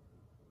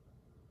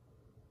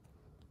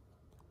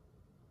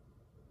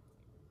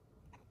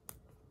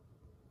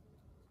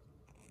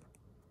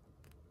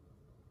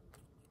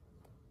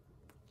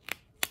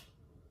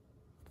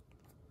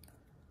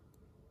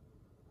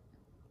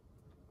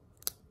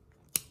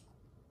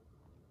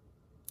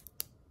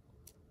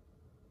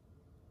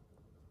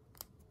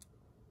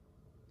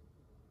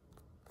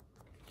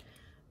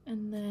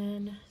 And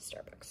then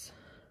Starbucks.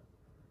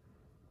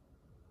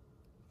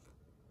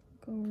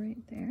 Go right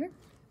there.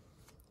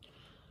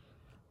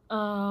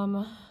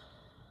 So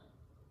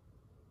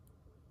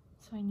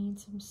I need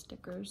some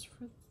stickers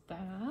for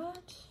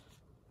that.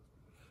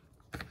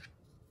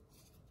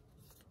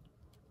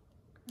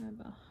 Grab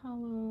a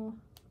hollow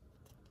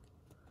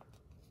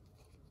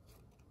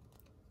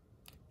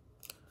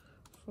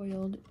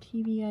foiled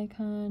TV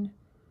icon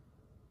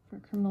for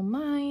Criminal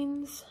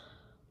Minds.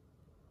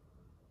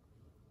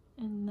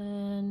 And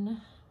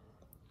then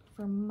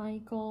for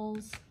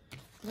Michael's,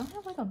 I don't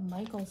have like a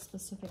Michael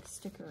specific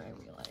sticker, I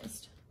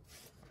realized.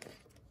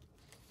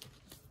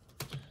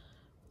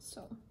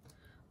 So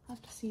I'll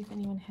have to see if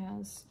anyone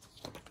has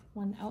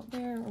one out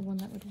there or one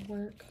that would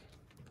work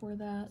for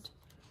that.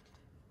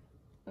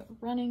 But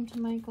running to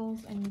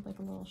Michael's, I need like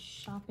a little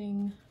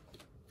shopping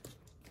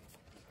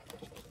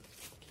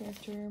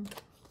character.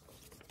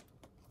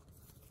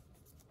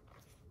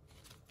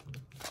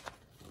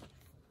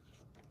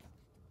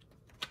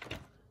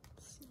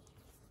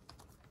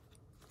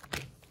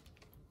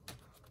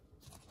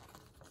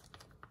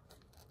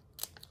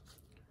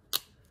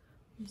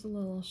 There's a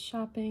little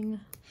shopping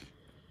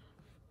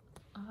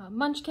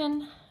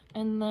munchkin,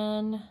 and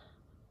then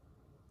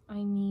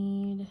I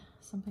need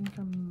something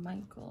for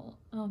Michael.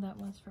 Oh, that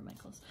was for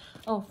Michael's.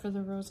 Oh, for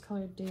the Rose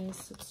Colored Days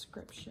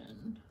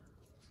subscription.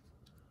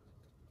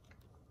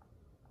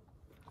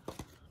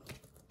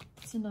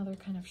 It's another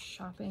kind of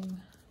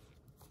shopping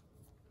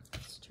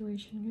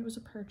situation. It was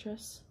a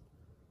purchase.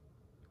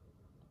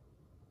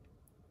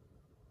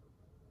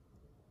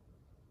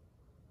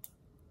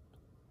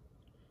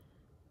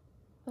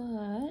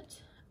 But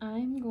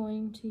I'm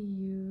going to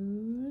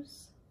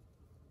use,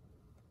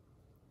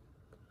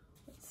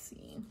 let's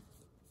see.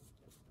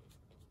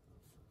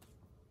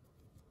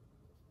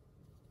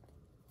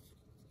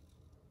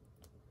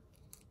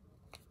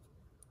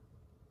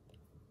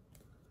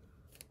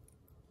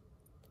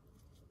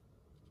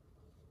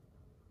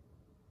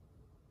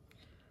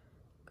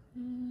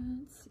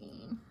 Let's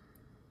see.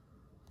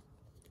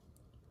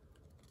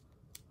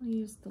 I'll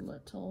use the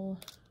little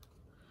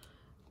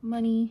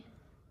money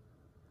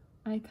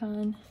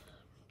icon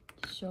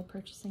to show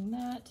purchasing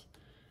that.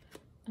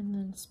 And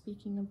then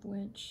speaking of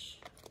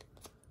which,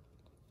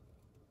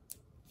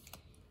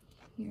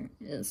 here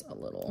is a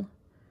little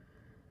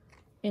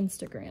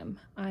Instagram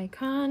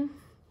icon.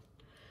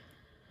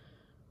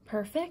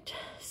 Perfect.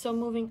 So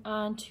moving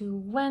on to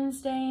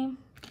Wednesday,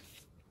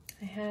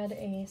 I had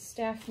a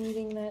staff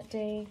meeting that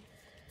day,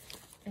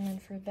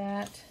 and for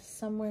that,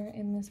 somewhere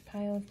in this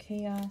pile of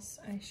chaos,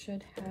 I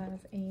should have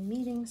a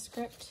meeting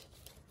script.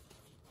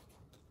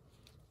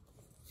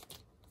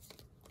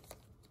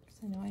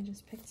 I know I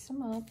just picked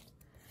some up,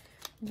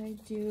 and I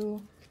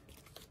do.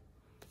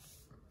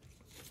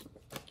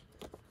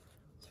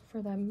 So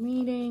for that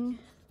meeting,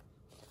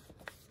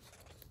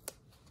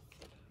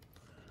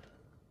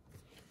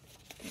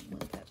 don't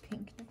want that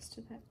pink next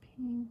to that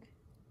pink.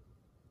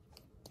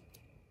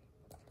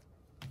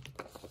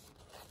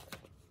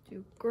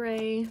 Do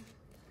gray.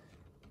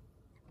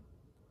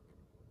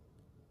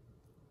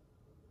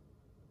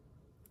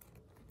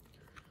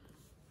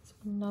 It's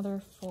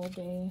another full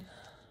day.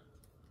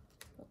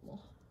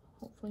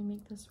 Hopefully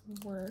make this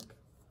work.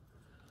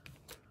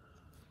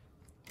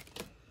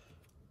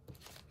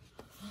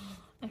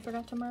 I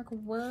forgot to mark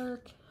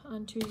work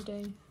on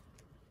Tuesday.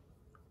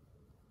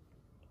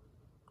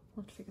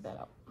 We'll have to figure that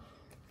out.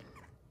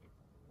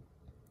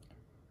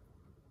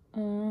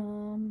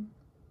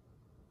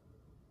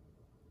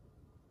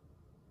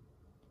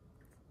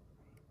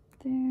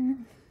 There.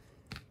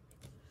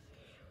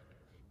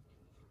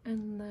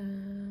 And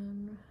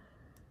then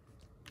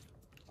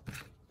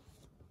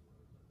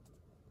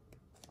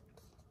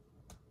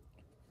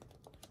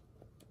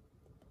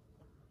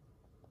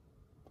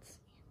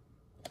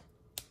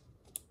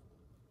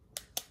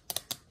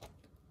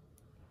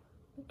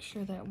Make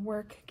sure that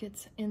work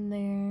gets in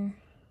there.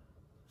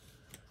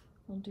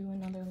 We'll do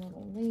another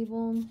little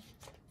label.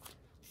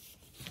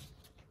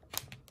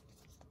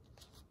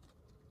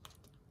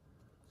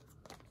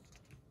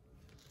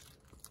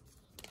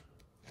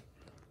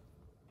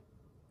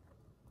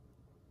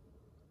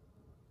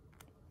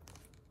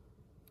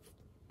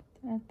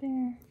 Put that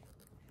there.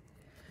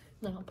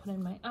 Then I'll put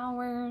in my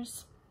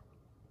hours.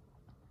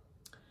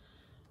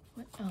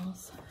 What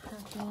else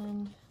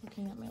happened?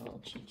 Looking at my little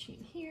cheat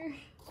sheet here.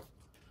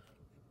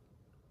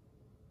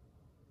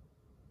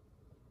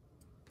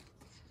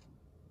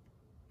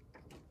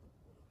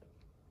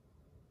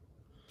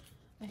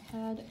 I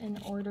had an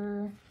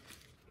order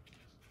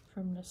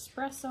from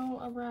Nespresso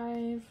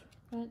arrive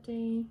that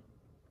day.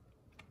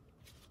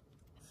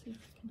 Let's see if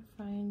I can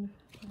find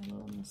my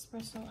little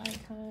Nespresso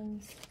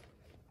icons.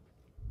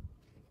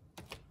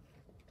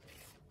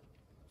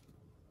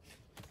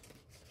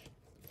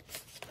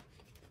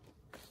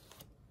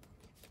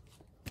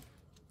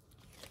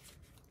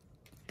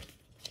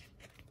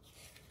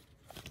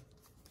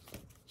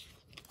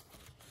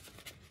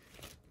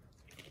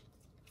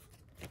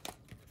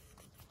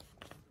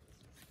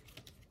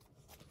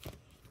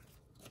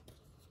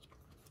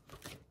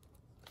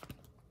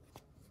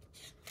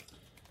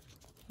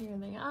 Here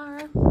they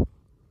are. So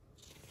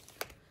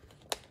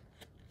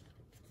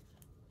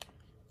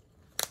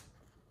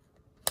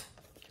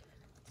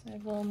I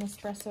have little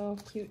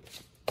Nespresso cute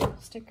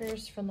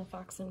stickers from the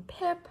Fox and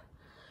Pip.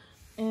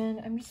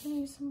 And I'm just gonna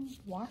use some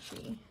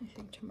washi, I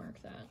think, to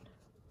mark that.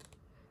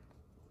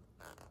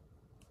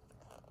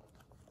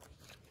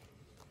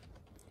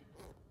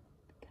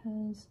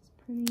 Because it's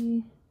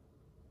pretty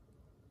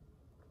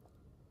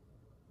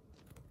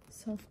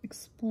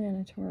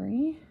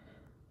self-explanatory.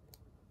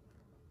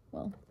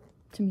 Well,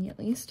 to me at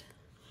least.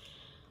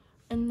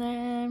 And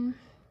then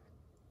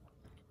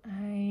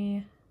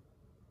I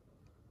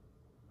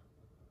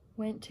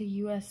went to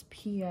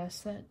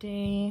USPS that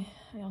day.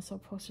 I also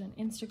posted on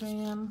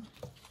Instagram.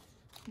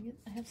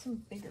 I have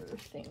some bigger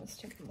things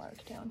to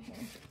mark down here.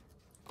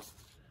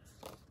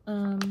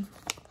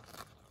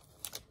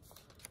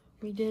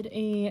 We did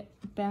a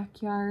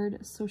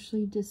backyard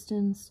socially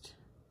distanced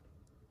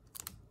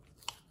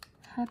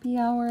happy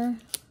hour.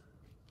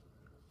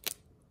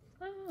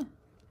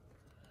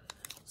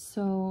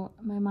 So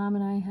my mom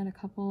and I had a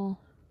couple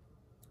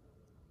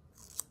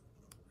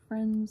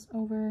friends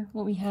over.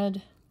 Well, we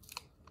had,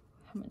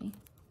 how many?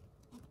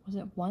 Was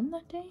it one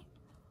that day?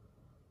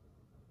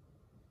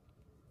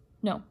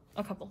 No,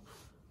 a couple.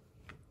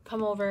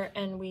 Come over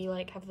and we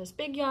like have this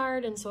big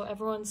yard, and so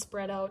everyone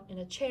spread out in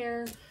a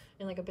chair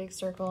in like a big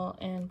circle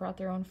and brought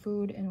their own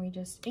food, and we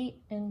just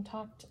ate and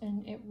talked,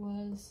 and it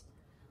was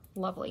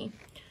lovely.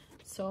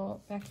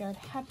 So backyard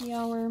happy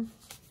hour.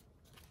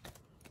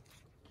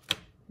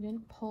 I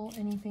didn't pull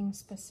anything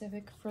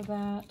specific for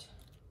that.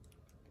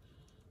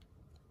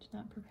 Did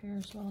not prepare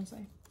as well as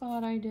I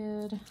thought I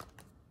did.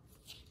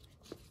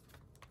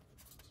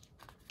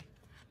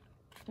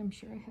 But I'm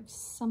sure I have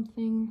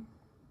something.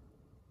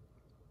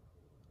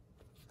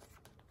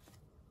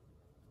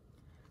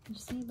 I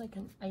just need like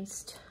an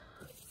iced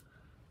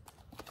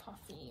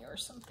coffee or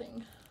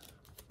something.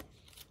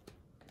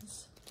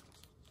 Because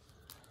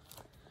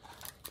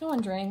no one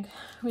drank.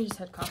 We just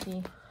had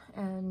coffee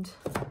and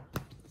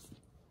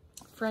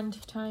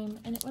friend time,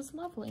 and it was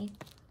lovely.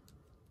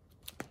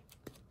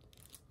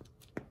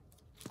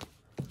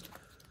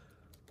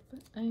 But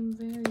I'm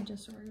very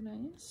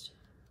disorganized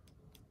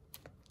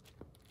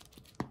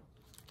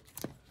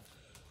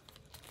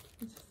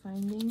with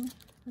finding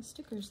the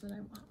stickers that I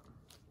want.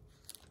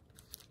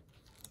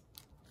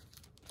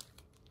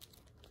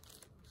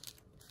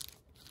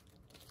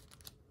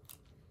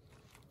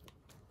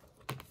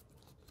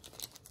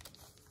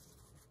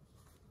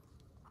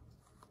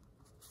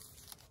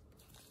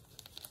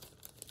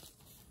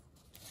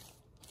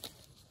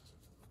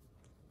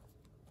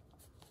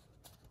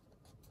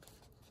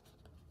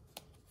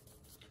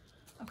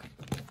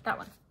 That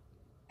one.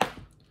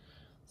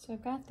 So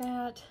I've got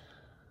that.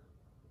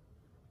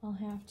 I'll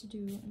have to do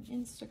an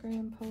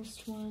Instagram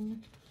post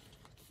one.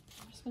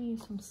 I'm just gonna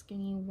use some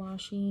skinny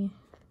washi,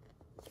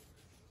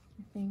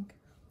 I think.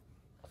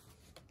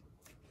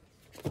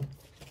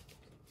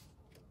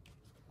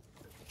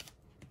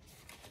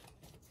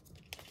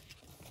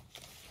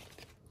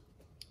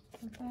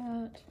 Got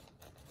that.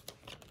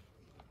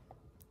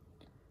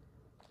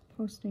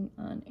 Posting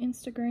on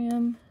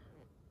Instagram.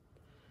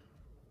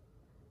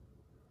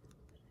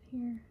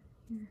 Here.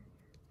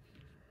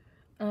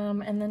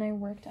 And then I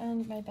worked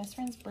on, my best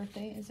friend's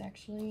birthday is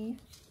actually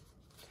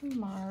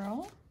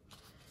tomorrow.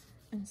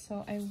 And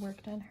so I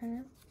worked on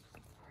her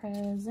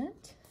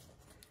present.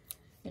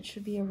 It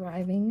should be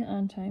arriving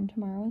on time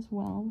tomorrow as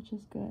well, which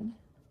is good.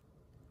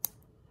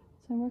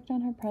 So I worked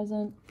on her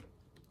present.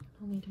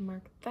 I'll need to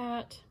mark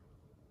that.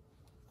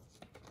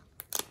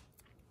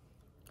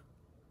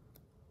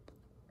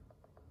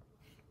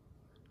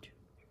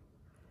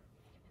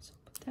 So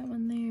put that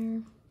one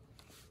there.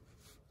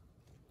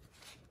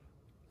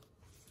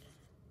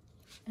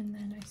 And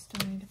then I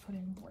still need to put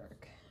in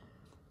work.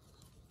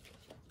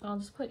 I'll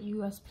just put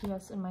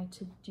USPS in my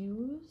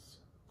to-dos,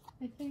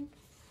 I think.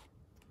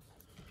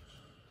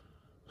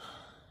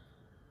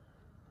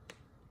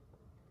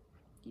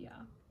 Yeah.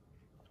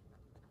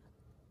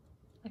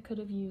 I could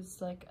have used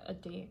like a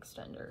day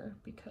extender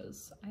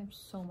because I have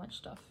so much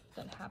stuff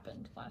that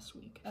happened last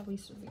week, at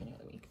least at the beginning of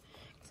the week.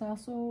 Because I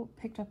also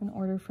picked up an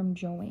order from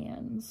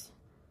Joann's.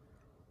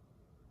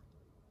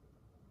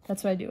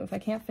 That's what I do. If I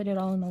can't fit it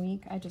all in the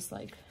week, I just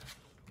like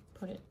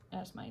put it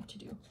as my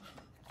to-do.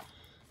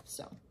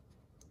 So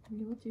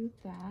we will do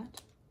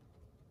that.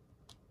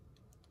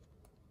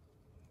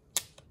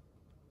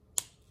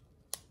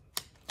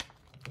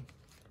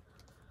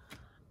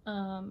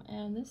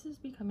 And this is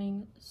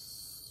becoming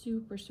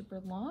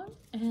super long,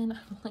 and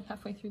I'm only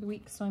halfway through the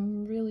week, so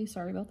I'm really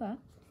sorry about that.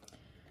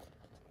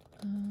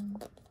 I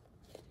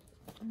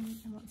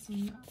want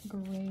some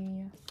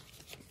gray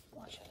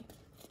washi.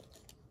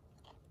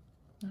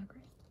 Not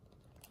gray.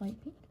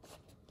 Light pink.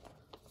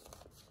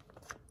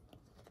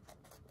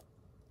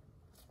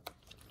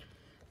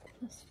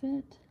 This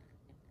fit.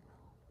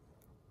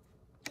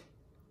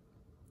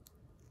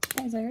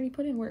 Guys, I already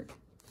put in work.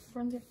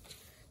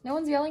 No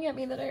one's yelling at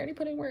me that I already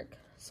put in work,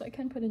 so I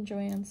can put in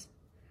Joann's.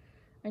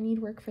 I need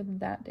work for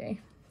that day,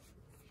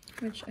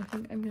 which I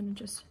think I'm gonna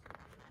just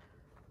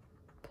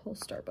pull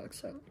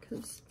Starbucks out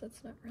because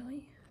that's not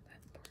really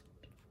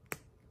that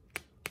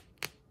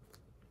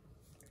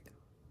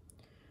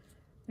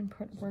important. And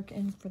put work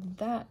in for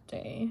that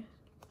day.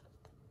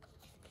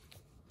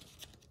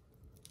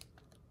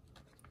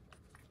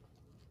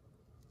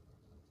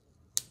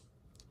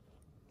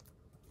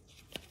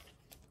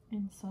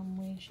 In some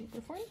way, shape,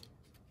 or form.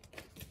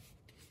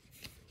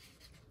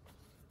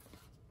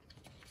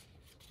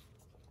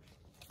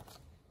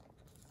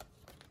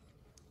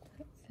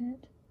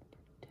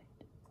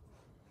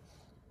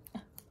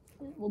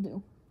 It will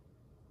do.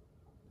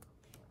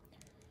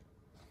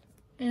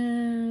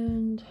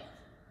 And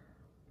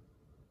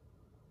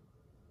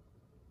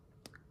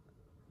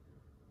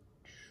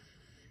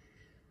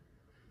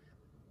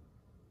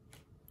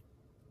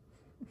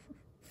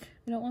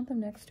I don't want them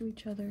next to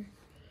each other.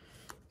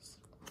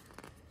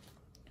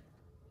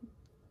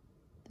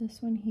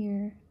 This one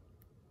here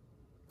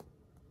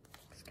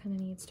kind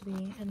of needs to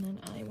be, and then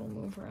I will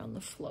move around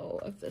the flow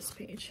of this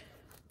page.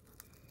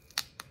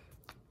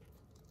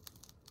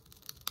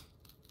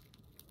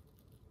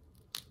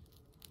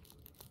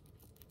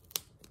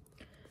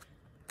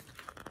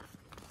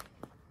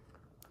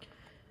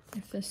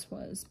 If this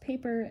was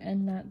paper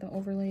and not the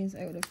overlays,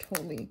 I would have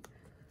totally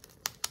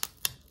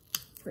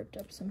ripped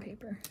up some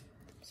paper.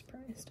 I'm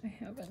surprised I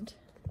haven't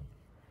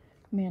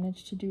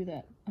managed to do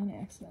that on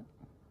accident.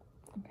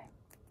 Okay.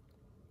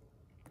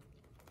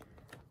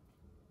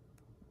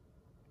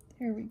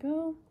 There we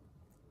go.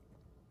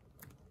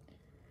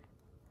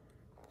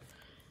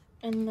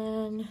 And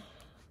then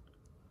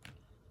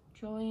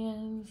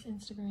Joann's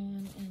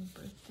Instagram and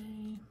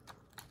birthday.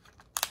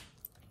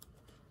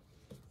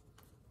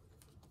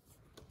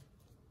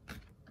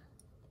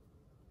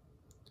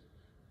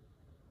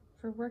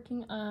 For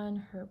working on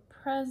her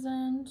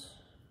present,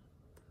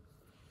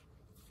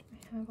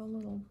 I have a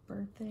little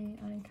birthday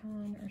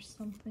icon or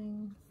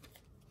something.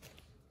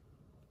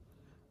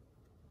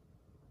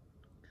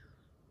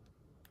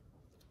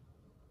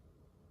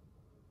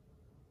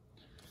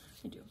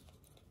 I do.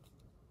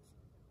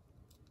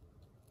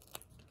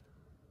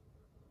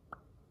 But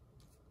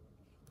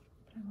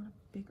I want a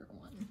bigger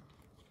one.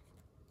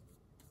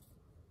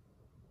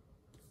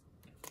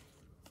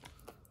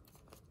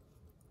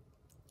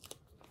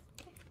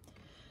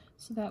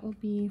 So that will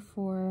be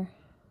for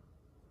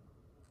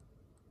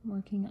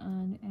working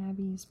on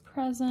Abby's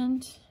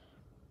present.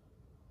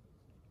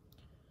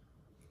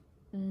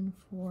 Then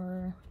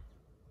for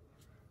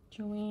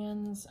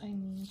Joann's, I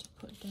need to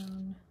put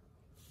down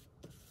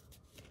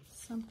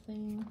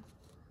something.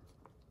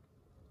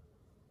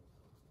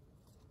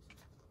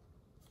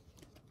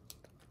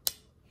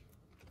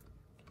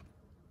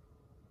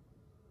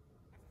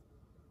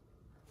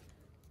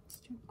 Let's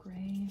do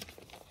gray.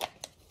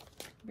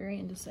 Very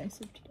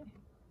indecisive today.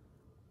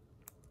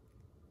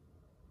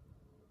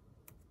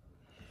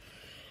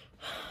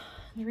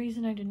 The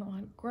reason I didn't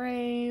want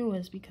gray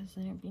was because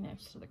then it'd be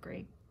next to the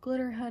gray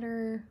glitter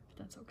header.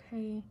 That's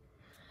okay.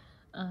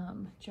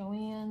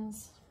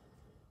 Joann's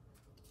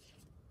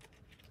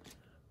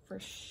for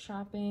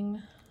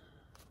shopping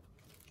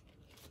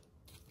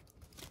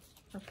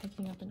or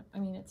picking up an, I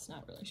mean, it's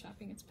not really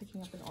shopping, it's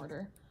picking up an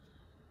order.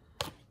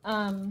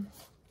 But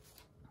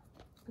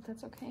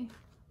that's okay.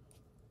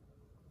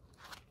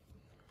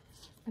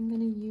 I'm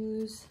gonna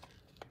use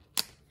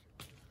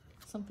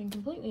something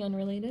completely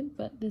unrelated,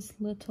 but this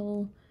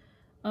little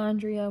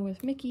Andrea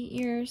with Mickey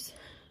ears.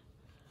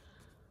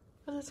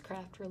 But it's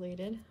craft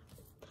related.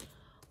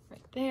 Right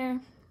there.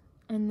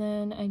 And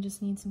then I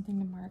just need something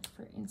to mark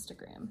for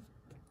Instagram.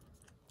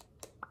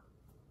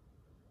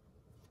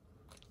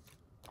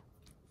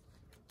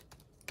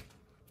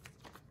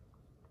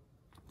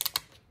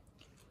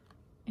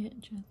 It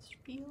just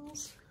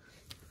feels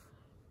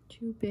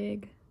too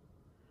big.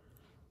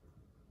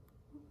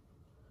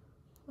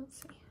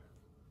 Let's see.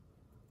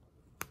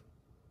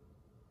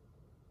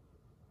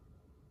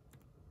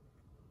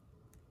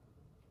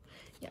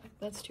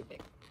 that's too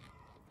big.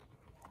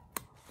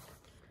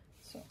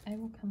 So I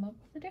will come up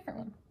with a different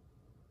one.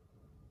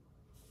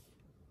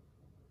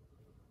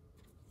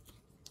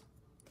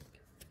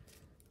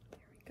 There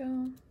we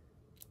go.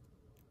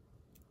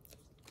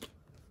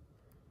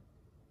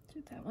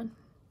 Do that one.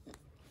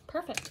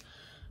 Perfect.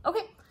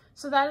 Okay,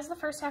 so that is the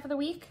first half of the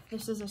week.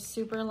 This is a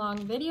super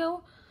long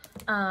video.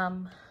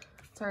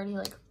 It's already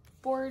like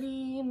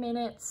 40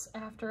 minutes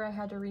after I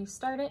had to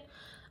restart it.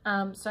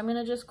 So I'm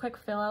gonna just quick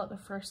fill out the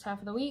first half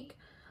of the week,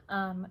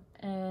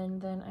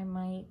 and then I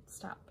might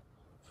stop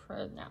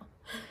for now,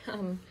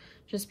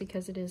 just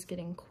because it is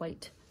getting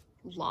quite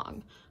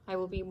long. I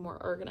will be more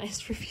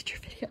organized for future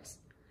videos.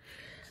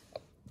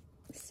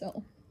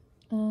 So,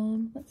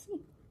 let's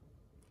see.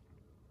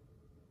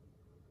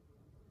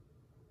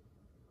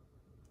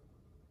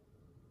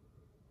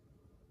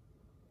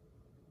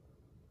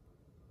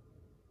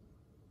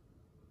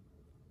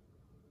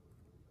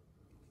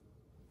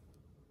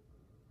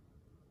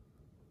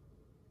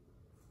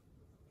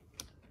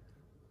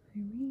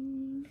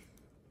 Irene.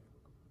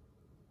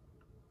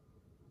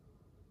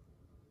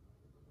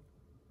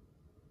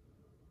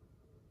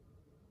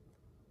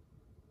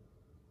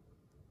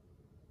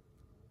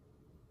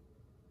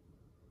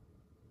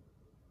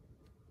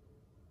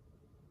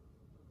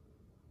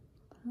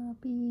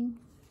 Poppy.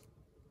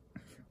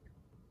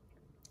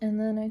 And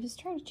then I just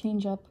try to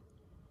change up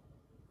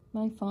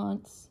my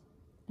fonts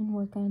and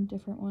work on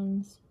different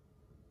ones.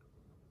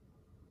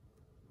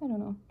 I don't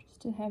know,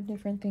 just to have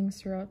different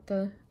things throughout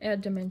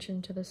add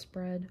dimension to the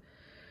spread.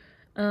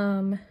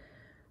 Let's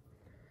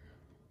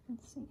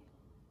see.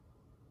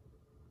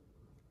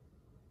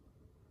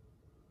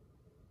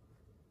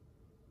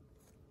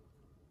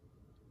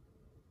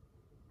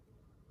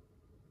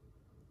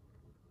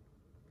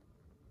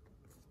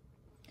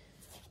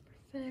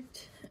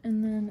 Perfect.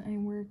 And then I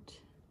worked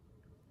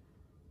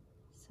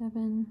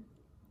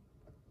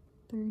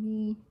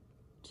 7:30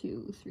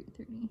 to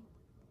 3:30.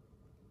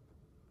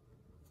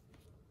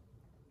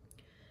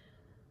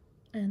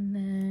 And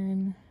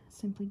then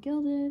Simply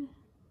Gilded.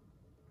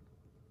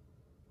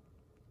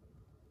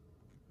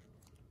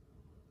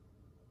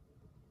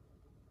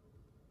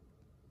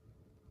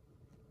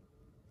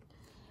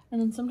 And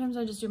then sometimes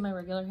I just do my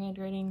regular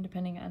handwriting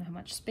depending on how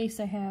much space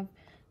I have.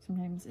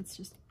 Sometimes it's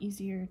just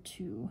easier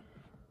to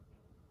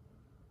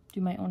do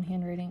my own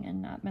handwriting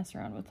and not mess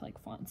around with like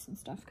fonts and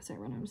stuff because I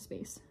run out of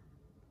space.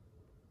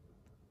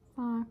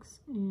 Fox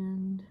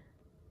and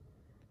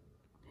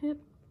Pip.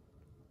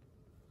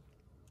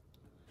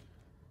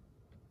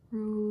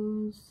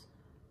 Rose.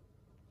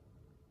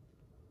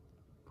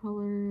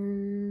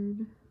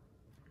 Colored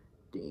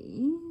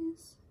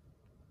Days.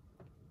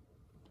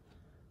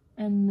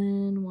 And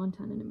then One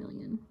Ton in a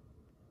Million.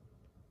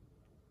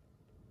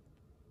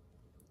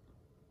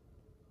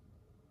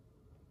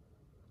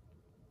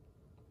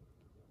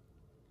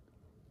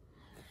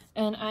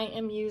 And I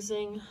am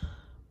using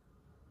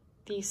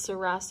the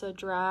Sarasa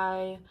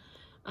Dry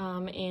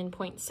in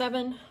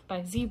 0.7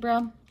 by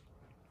Zebra.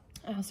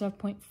 I also have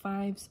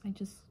 0.5s. I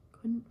just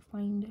couldn't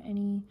find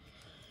any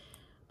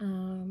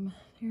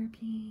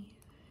therapy.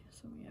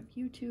 So we have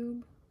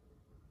YouTube.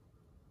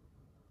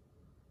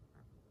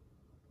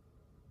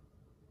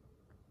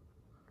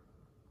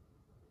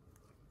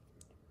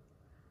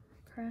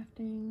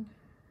 Crafting.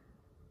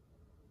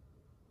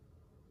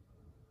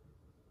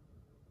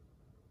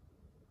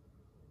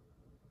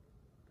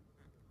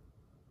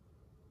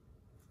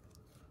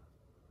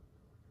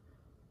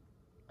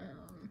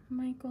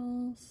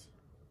 Michael's.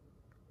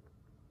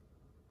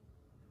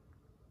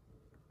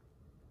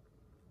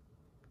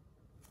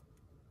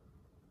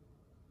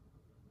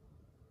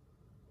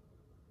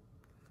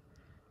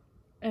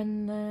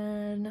 And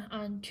then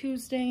on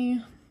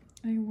Tuesday,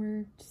 I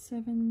worked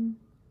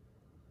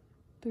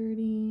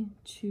 7:30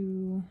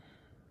 to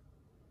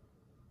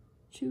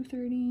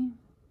 2:30.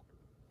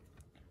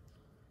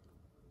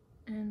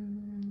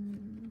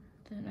 And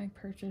then I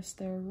purchased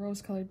the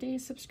Rose Colored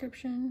Days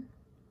subscription.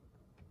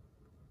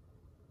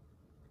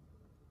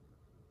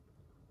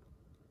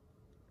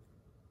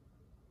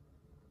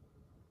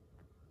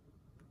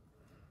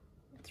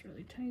 It's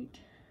really tight.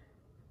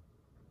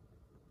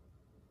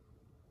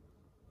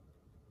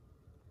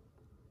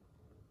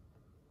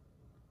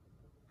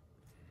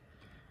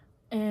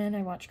 And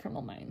I watch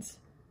Criminal Minds.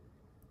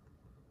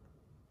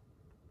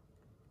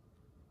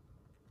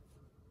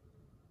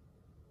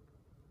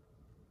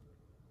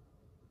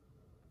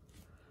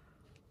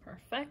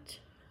 Perfect.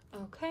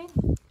 Okay.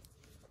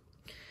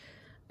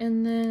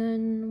 And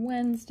then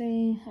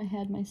Wednesday, I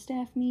had my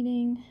staff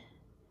meeting.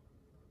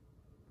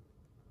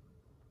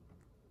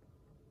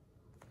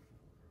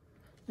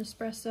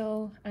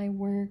 Espresso, I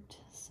worked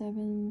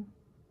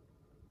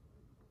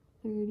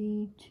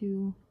 7:30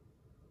 to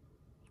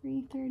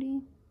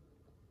 3:30.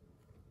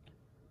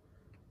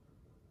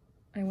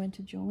 I went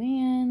to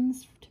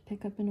Joann's to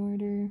pick up an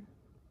order.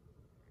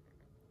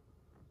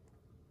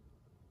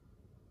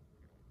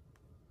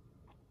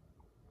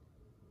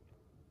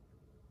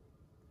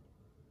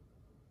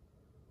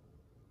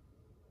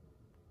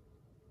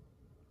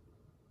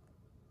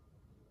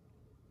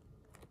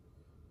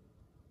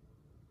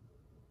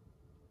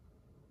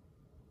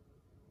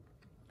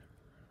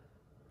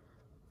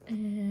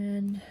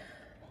 And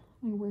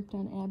I worked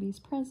on Abby's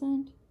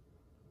present.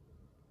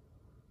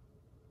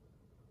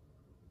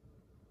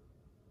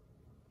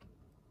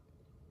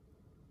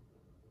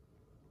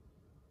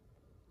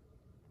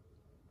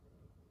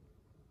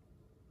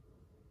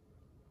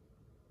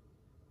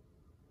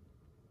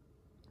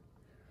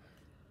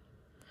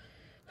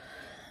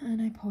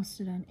 And I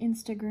posted on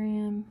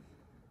Instagram.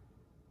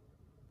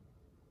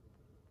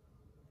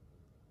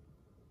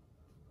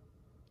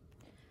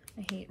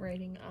 I hate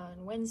writing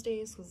on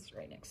Wednesdays because it's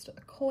right next to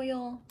the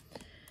coil.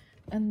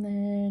 And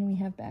then we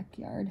have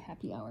backyard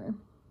happy hour.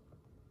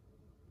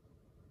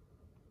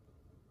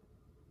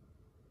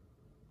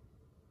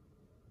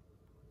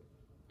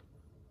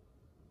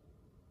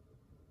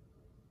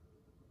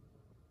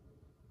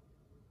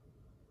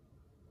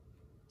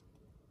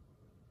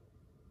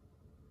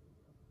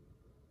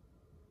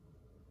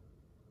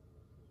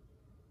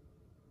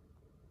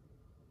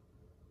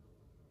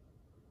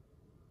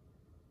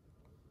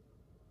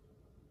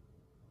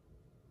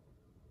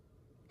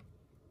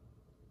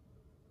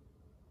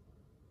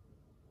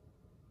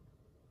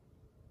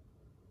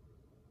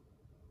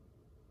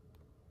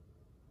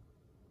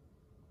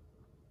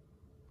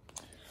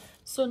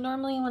 So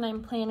normally when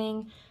I'm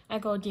planning, I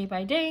go day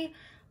by day.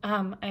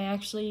 I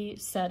actually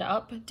set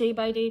up day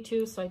by day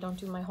too, so I don't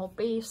do my whole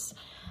base.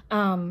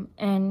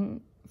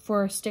 And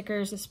for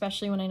stickers,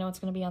 especially when I know it's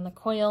going to be on the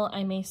coil,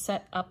 I may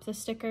set up the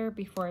sticker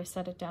before I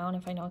set it down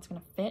if I know it's going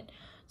to fit.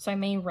 So I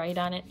may write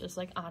on it just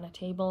like on a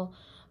table,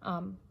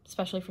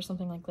 especially for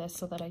something like this,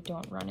 so that I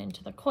don't run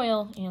into the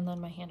coil and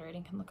then my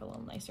handwriting can look a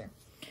little nicer.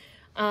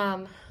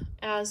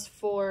 As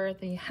for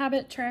the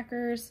habit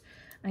trackers,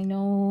 I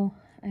know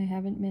I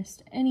haven't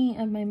missed any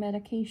of my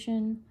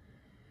medication,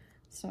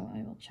 so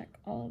I will check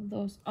all of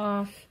those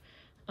off.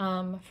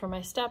 For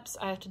my steps,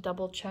 I have to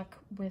double check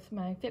with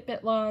my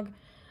Fitbit log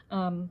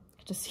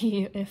to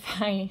see if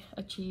I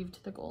achieved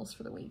the goals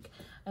for the week.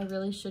 I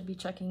really should be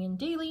checking in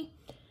daily,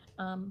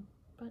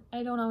 but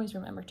I don't always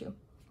remember to.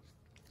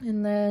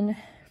 And then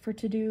for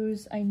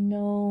to-dos, I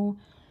know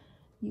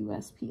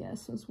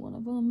USPS was one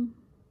of them.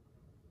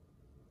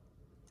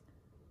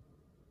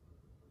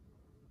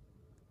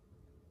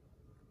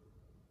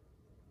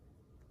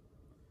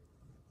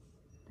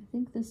 I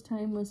think this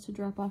time was to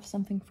drop off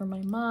something for my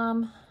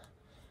mom.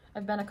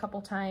 I've been a couple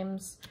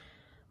times.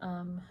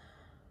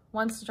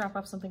 Once to drop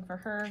off something for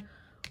her,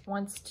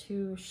 once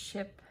to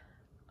ship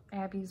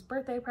Abby's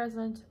birthday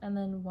present, and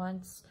then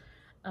once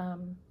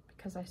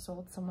because I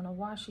sold someone a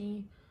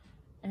washi,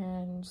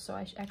 and so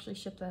I actually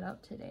shipped that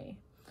out today.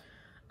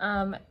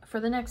 For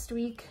the next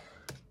week,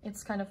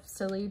 it's kind of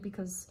silly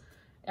because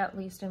at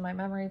least in my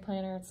memory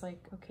planner, it's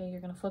like, okay,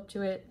 you're gonna flip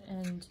to it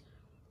and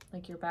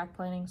like you're back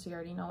planning, so you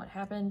already know what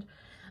happened.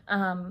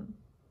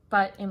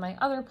 But in my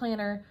other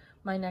planner,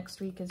 my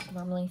next week is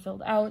normally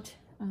filled out.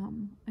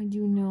 I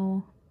do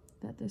know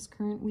that this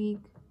current week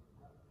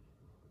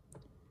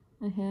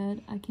I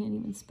can't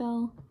even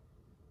spell.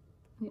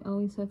 I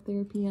always have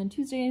therapy on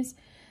Tuesdays.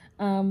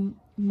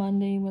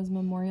 Monday was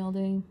Memorial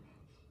Day.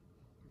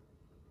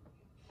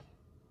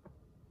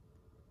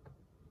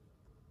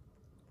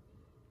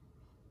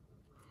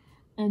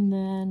 And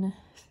then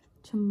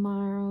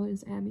tomorrow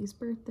is Abby's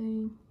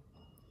birthday.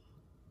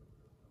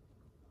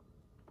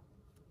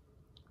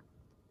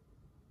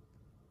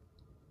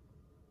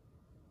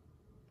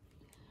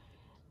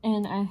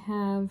 And I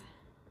have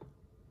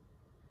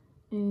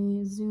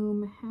a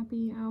Zoom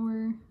happy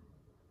hour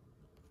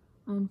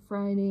on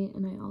Friday,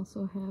 and I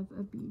also have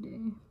a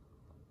B-Day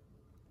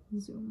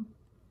Zoom.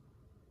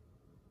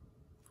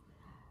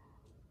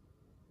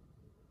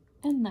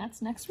 And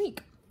that's next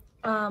week.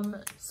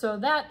 So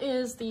that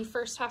is the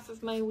first half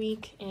of my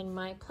week in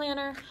my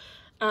planner.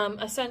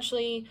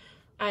 Essentially,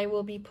 I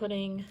will be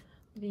putting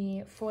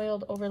the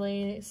foiled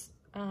overlays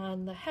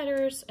on the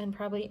headers and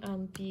probably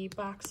on the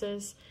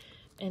boxes.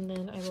 And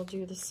then I will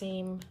do the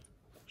same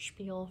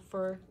spiel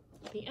for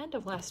the end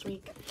of last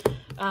week.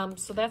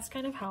 So that's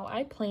kind of how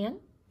I plan.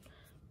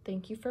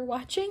 Thank you for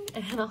watching,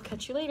 and I'll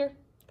catch you later.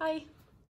 Bye.